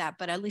never do that,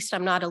 but at least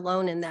I'm not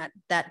alone in that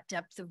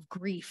depth of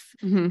grief.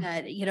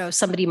 That,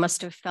 somebody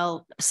must have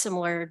felt a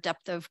similar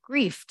depth of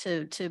grief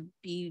to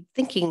be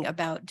thinking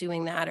about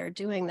doing that or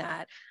doing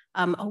that.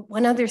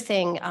 One other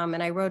thing,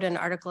 and I wrote an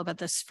article about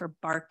this for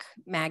Bark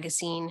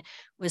magazine,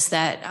 was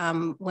that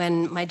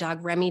when my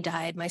dog Remy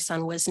died, my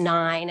son was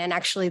 9, and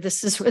actually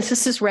this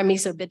is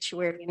Remy's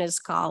obituary in his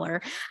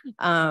collar.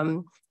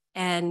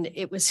 And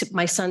it was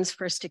my son's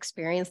first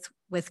experience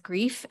with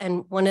grief.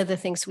 And one of the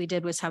things we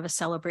did was have a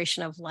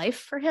celebration of life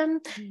for him.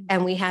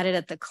 And we had it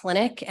at the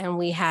clinic, and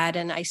we had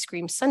an ice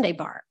cream sundae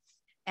bar.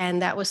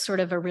 And that was sort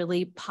of a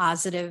really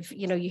positive,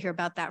 you hear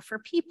about that for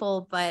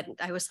people, but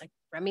I was like,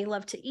 Remy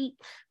loved to eat.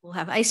 We'll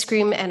have ice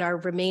cream. And our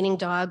remaining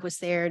dog was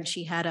there, and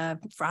she had a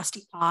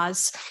Frosty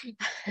Paws.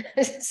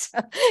 So,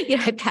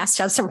 I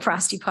passed out some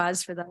Frosty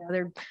Paws for the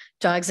other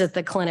dogs at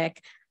the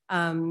clinic.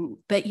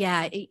 But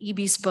yeah,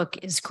 EB's book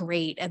is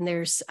great. And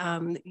there's,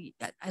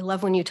 I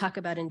love when you talk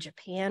about in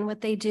Japan,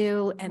 what they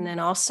do. And then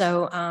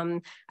also,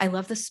 I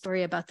love the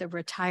story about the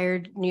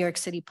retired New York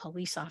City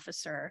police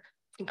officer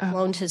who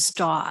cloned his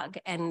dog.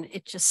 And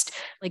it just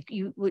like,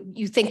 you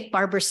think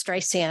Barbara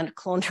Streisand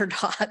cloned her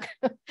dog,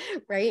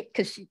 right?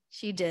 Because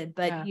she did,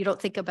 but you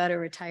don't think about a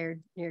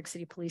retired New York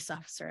City police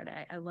officer. And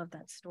I love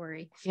that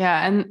story.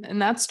 Yeah.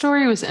 And that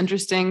story was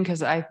interesting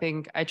because I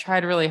think I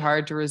tried really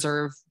hard to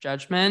reserve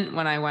judgment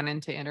when I went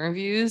into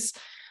interviews,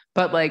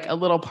 but like a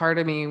little part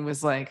of me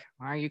was like,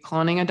 why are you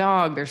cloning a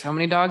dog? There's so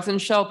many dogs in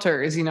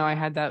shelters. I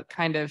had that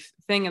kind of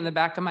thing in the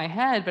back of my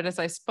head, but as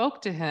I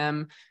spoke to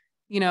him,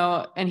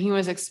 and he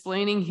was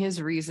explaining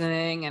his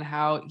reasoning and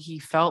how he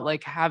felt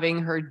like having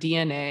her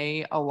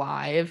DNA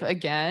alive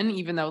again,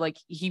 even though like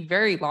he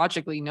very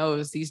logically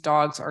knows these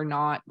dogs are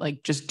not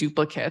like just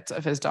duplicates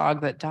of his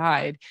dog that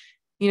died.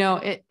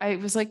 I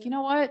was like, you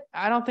know what?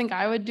 I don't think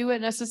I would do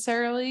it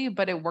necessarily,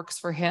 but it works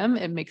for him.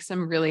 It makes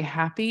him really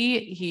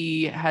happy.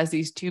 He has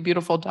these 2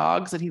 beautiful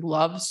dogs that he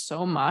loves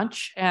so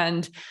much.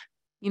 And,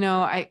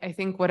 I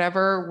think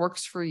whatever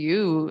works for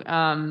you,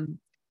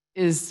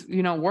 is,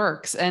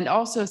 works. And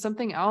also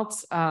something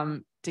else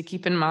to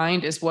keep in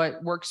mind is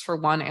what works for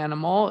one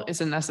animal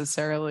isn't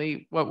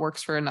necessarily what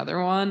works for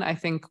another one. I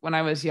think when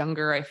I was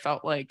younger, I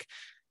felt like,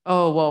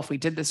 oh, well, if we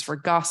did this for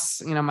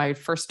Gus, my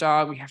first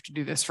dog, we have to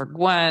do this for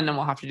Gwen, and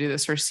we'll have to do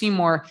this for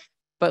Seymour.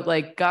 But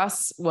like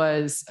Gus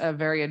was a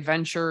very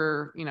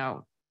adventure,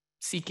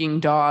 seeking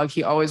dog.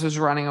 He always was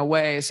running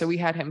away. So we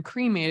had him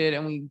cremated,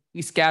 and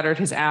we scattered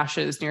his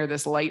ashes near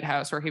this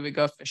lighthouse where he would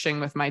go fishing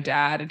with my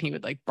dad, and he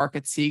would like bark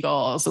at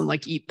seagulls and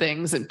like eat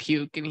things and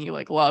puke, and he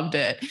like loved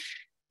it.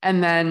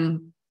 And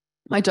then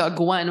my dog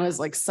Gwen was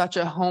like such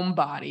a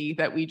homebody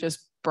that we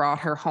just brought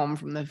her home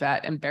from the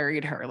vet and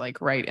buried her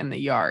like right in the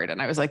yard.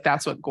 And I was like,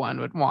 that's what Gwen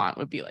would want,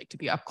 would be like to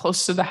be up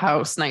close to the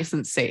house, nice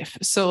and safe.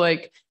 So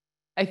like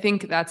I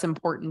think that's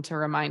important to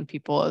remind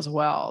people as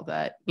well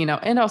that, you know,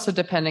 and also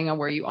depending on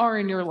where you are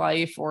in your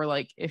life, or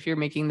like if you're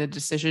making the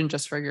decision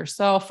just for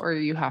yourself, or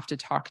you have to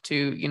talk to,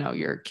 you know,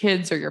 your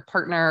kids or your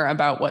partner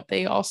about what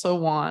they also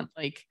want.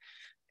 Like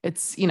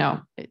it's, you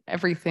know,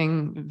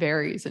 everything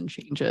varies and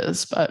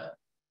changes, but.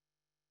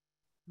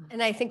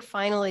 And I think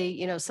finally,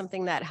 you know,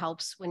 something that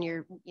helps when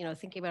you're, you know,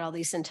 thinking about all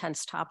these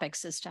intense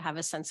topics is to have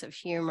a sense of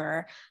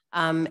humor.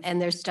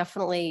 And there's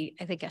definitely,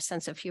 I think, a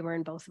sense of humor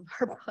in both of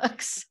our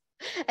books.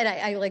 And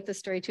I like the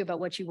story too about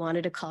what you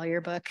wanted to call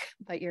your book,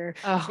 but you're.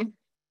 Oh.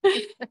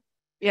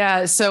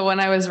 Yeah. So when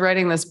I was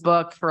writing this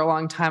book for a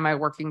long time, my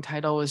working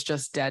title was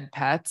just Dead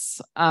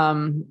Pets.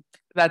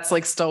 That's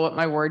like still what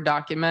my Word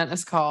document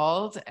is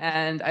called.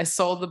 And I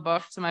sold the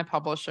book to my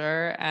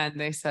publisher and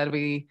they said,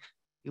 we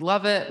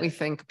love it. We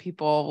think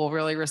people will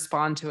really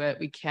respond to it.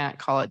 We can't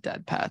call it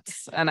Dead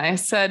Pets. And I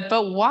said,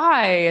 but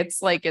why?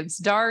 It's like, it's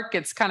dark.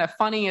 It's kind of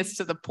funny. It's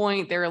to the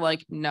point. They were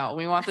like, no,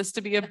 we want this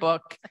to be a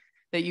book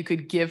that you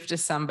could give to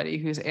somebody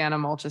whose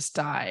animal just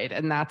died.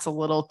 And that's a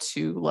little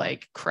too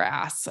like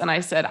crass. And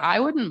I said,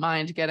 I wouldn't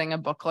mind getting a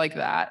book like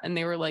that. And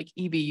they were like,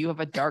 Evie, you have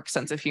a dark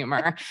sense of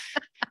humor.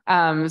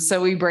 So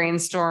we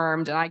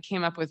brainstormed and I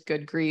came up with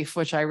Good Grief,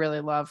 which I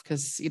really love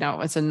because, you know,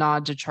 it's a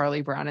nod to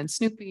Charlie Brown and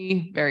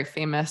Snoopy, very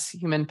famous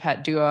human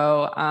pet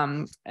duo.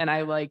 And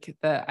I like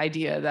the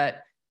idea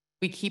that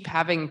we keep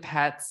having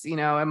pets, you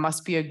know, it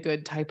must be a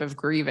good type of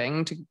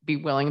grieving to be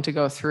willing to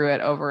go through it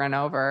over and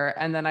over.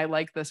 And then I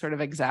like the sort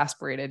of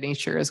exasperated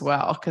nature as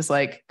well. Cause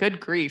like,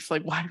 good grief,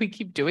 like why do we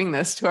keep doing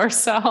this to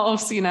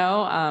ourselves? You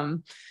know,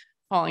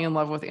 falling in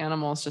love with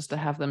animals just to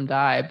have them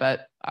die,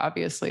 but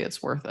obviously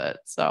it's worth it.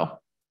 So.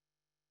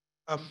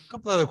 A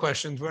couple other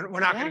questions. We're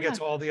not going to get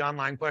to all the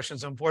online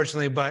questions,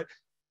 unfortunately, but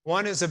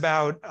one is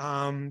about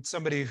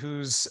somebody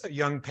whose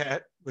young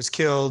pet was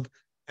killed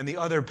and the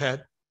other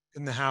pet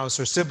in the house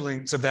or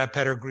siblings of that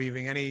pet are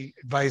grieving. Any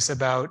advice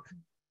about,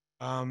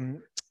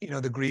 you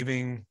know, the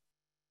grieving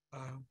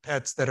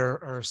pets that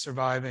are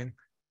surviving,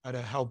 how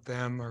to help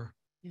them or?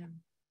 Yeah.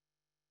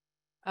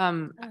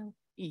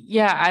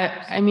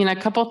 Yeah, I mean, a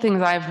couple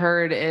things I've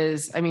heard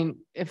is, I mean,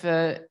 if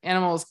an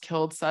animal is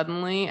killed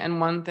suddenly, and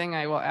one thing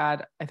I will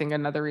add, I think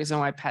another reason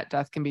why pet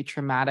death can be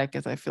traumatic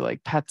is I feel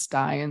like pets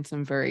die in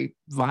some very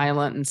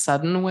violent and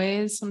sudden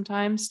ways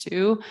sometimes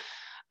too.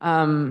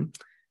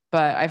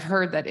 But I've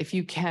heard that if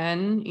you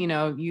can, you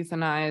know,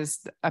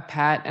 euthanize a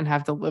pet and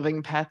have the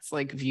living pets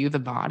like view the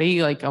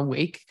body like a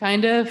wake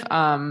kind of,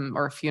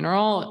 or a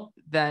funeral,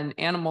 then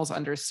animals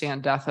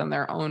understand death in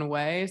their own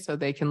way. So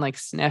they can like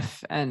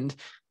sniff and,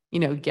 you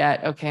know,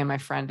 get, okay, my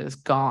friend is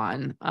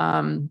gone.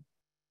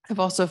 I've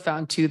also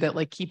found too that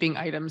like keeping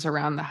items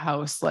around the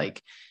house,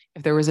 like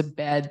if there was a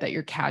bed that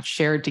your cat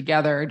shared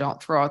together,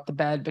 don't throw out the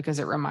bed because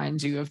it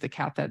reminds you of the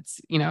cat that's,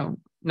 you know,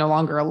 no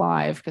longer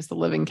alive, because the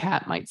living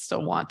cat might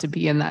still want to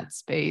be in that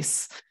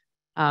space.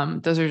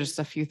 Those are just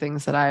a few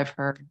things that I've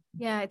heard.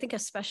 Yeah, I think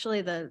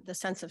especially the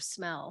sense of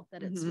smell,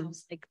 that it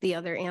smells like the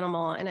other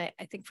animal. And I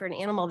think for an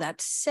animal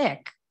that's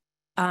sick,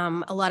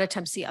 a lot of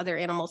times the other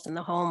animals in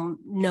the home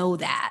know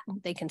that.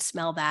 They can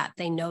smell that.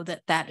 They know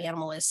that that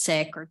animal is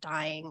sick or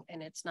dying,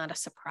 and it's not a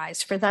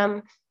surprise for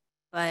them.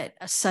 But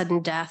a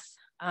sudden death,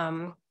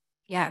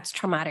 yeah, it's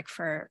traumatic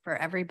for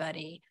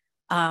everybody.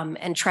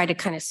 And try to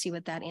kind of see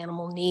what that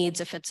animal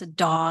needs. If it's a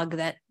dog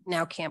that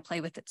now can't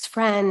play with its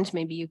friend,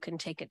 maybe you can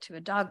take it to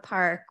a dog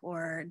park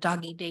or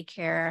doggy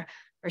daycare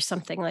or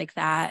something like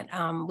that.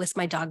 With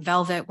my dog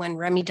Velvet, when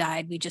Remy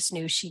died, we just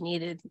knew she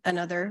needed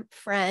another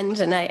friend.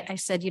 And I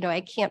said, you know,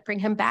 I can't bring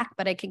him back,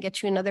 but I can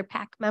get you another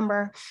pack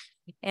member.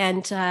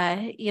 And,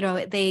 you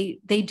know, they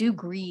do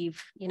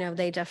grieve, you know,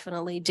 they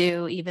definitely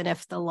do, even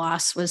if the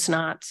loss was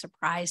not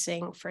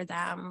surprising for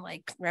them.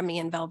 Like Remy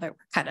and Velvet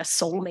were kind of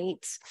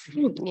soulmates,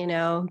 you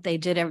know,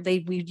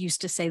 we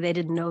used to say they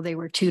didn't know they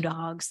were two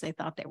dogs. They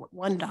thought they were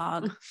one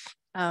dog.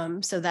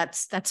 So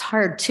that's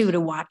hard too,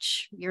 to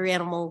watch your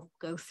animal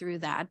go through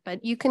that,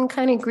 but you can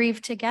kind of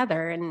grieve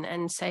together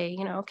and say,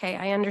 you know, okay,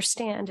 I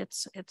understand.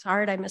 It's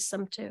hard. I miss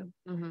them too.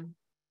 Mm-hmm.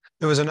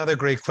 There was another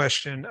great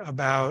question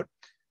about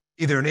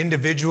either an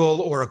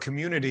individual or a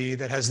community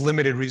that has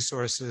limited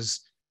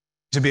resources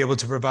to be able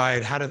to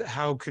provide.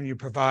 How can you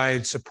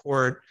provide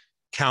support,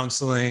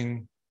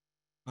 counseling,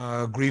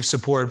 grief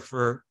support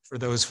for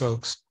those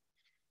folks?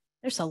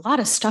 There's a lot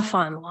of stuff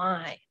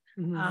online.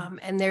 Mm-hmm.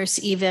 And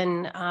there's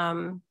even,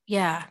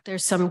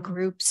 there's some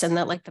groups, and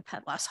that like the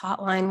pet loss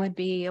hotline would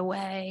be a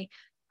way.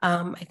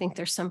 I think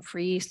there's some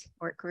free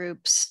support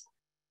groups.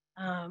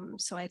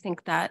 So I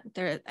think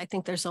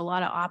there's a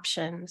lot of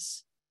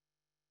options.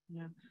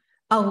 Yeah.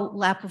 Oh,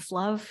 Lap of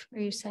Love, are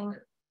you saying?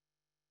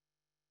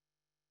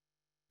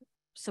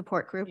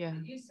 Support group? Yeah.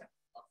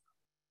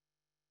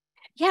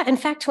 Yeah, in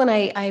fact, when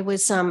I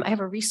was, I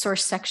have a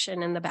resource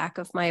section in the back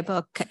of my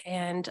book,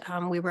 and I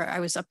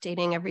was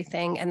updating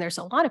everything, and there's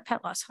a lot of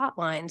pet loss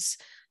hotlines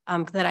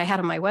that I had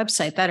on my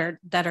website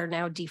that are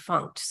now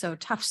defunct. So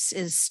Tufts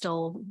is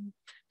still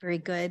very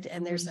good,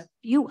 and there's a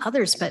few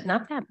others, but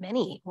not that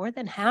many. More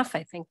than half,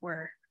 I think,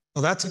 were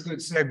Well, that's a good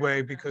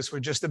segue because we're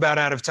just about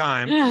out of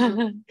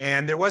time.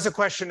 And there was a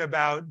question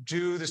about,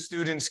 do the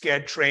students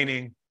get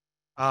training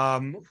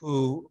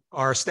who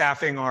are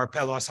staffing our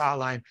pet loss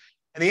hotline?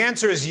 And the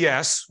answer is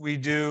yes, we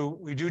do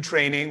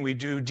training, we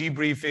do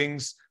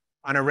debriefings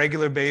on a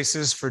regular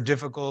basis for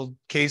difficult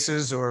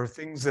cases or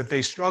things that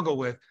they struggle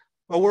with.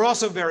 But we're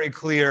also very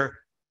clear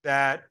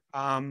that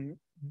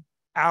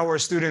our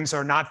students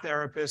are not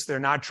therapists, they're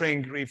not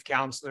trained grief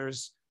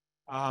counselors,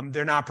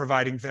 they're not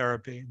providing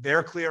therapy.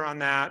 They're clear on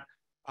that.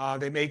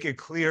 They make it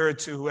clear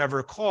to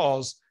whoever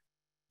calls,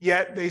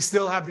 yet they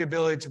still have the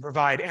ability to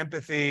provide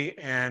empathy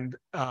and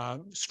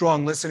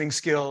strong listening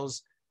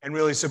skills and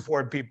really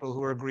support people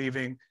who are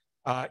grieving,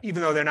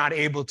 even though they're not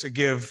able to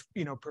give,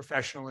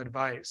 professional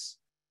advice.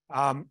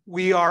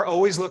 We are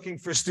always looking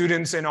for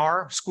students in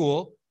our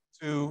school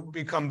to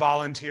become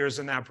volunteers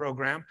in that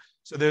program.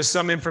 So there's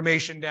some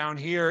information down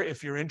here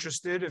if you're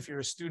interested, if you're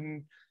a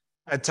student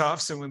at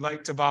Tufts and would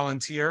like to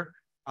volunteer.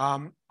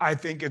 I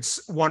think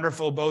it's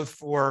wonderful both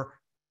for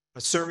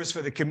a service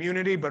for the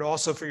community, but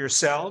also for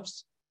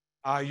yourselves.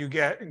 You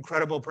get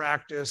incredible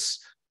practice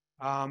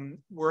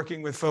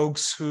working with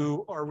folks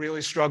who are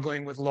really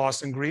struggling with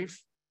loss and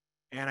grief.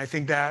 And I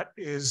think that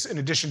is, in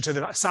addition to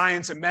the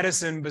science and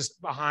medicine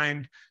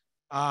behind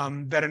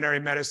veterinary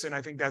medicine,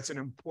 I think that's an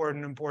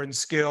important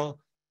skill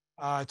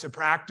to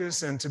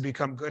practice and to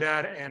become good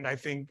at. And I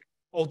think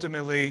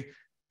ultimately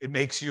it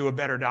makes you a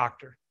better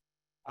doctor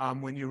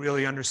when you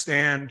really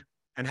understand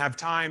and have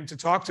time to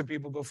talk to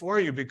people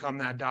before you become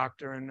that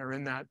doctor and are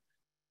in that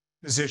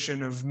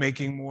position of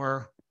making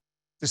more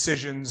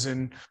decisions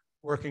and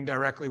working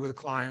directly with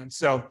clients.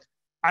 So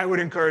I would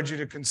encourage you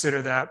to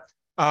consider that.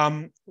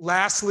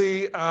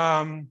 Lastly,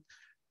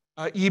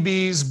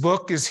 EB's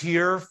book is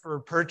here for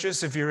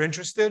purchase if you're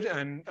interested,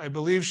 and I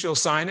believe she'll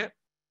sign it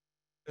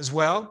as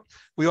well.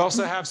 We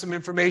also have some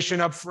information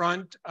up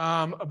front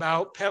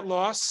about pet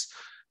loss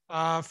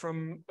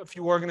from a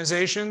few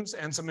organizations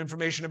and some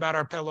information about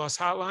our pet loss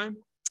hotline.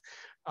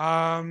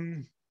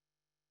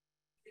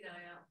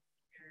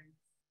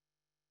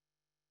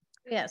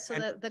 Yeah, so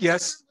the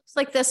yes, looks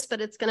like this,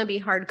 but it's going to be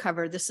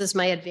hardcover. This is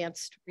my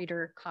advanced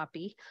reader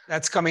copy.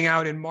 that's coming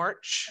out in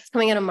March. It's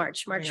coming out in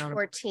March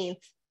 14th.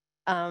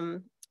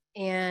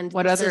 And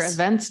What other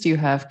events do you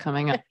have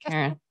coming up,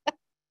 Karen?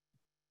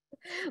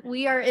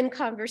 We are in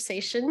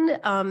conversation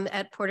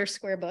at Porter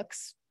Square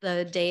Books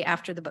the day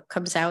after the book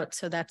comes out.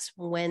 So that's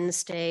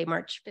Wednesday,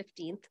 March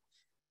 15th.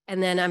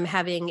 And then I'm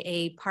having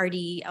a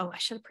party. Oh, I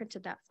should have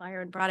printed that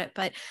flyer and brought it,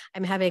 but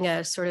I'm having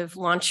a sort of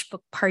launch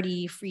book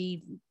party,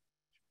 free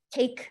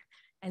cake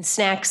and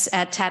snacks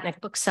at Tatnick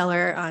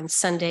Bookseller on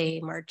Sunday,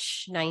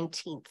 March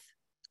 19th.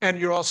 And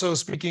you're also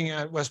speaking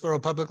at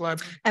Westboro Public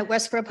Library? At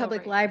Westboro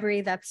Public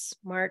Library, that's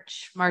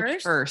March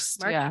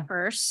 1st. March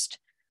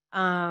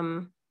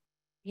 1st.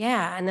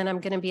 Yeah, and then I'm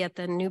going to be at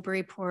the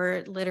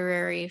Newburyport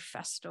Literary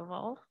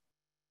Festival,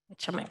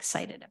 which I'm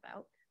excited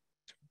about.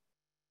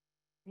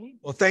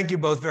 Well, thank you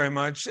both very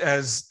much.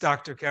 As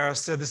Dr. Karras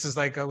said, this is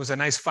like, it was a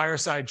nice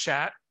fireside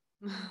chat.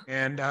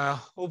 And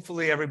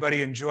hopefully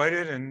everybody enjoyed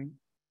it and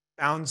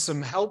found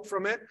some help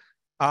from it.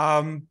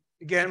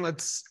 Again,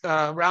 let's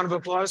round of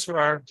applause for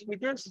our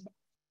speakers.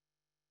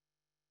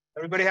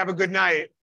 Everybody have a good night.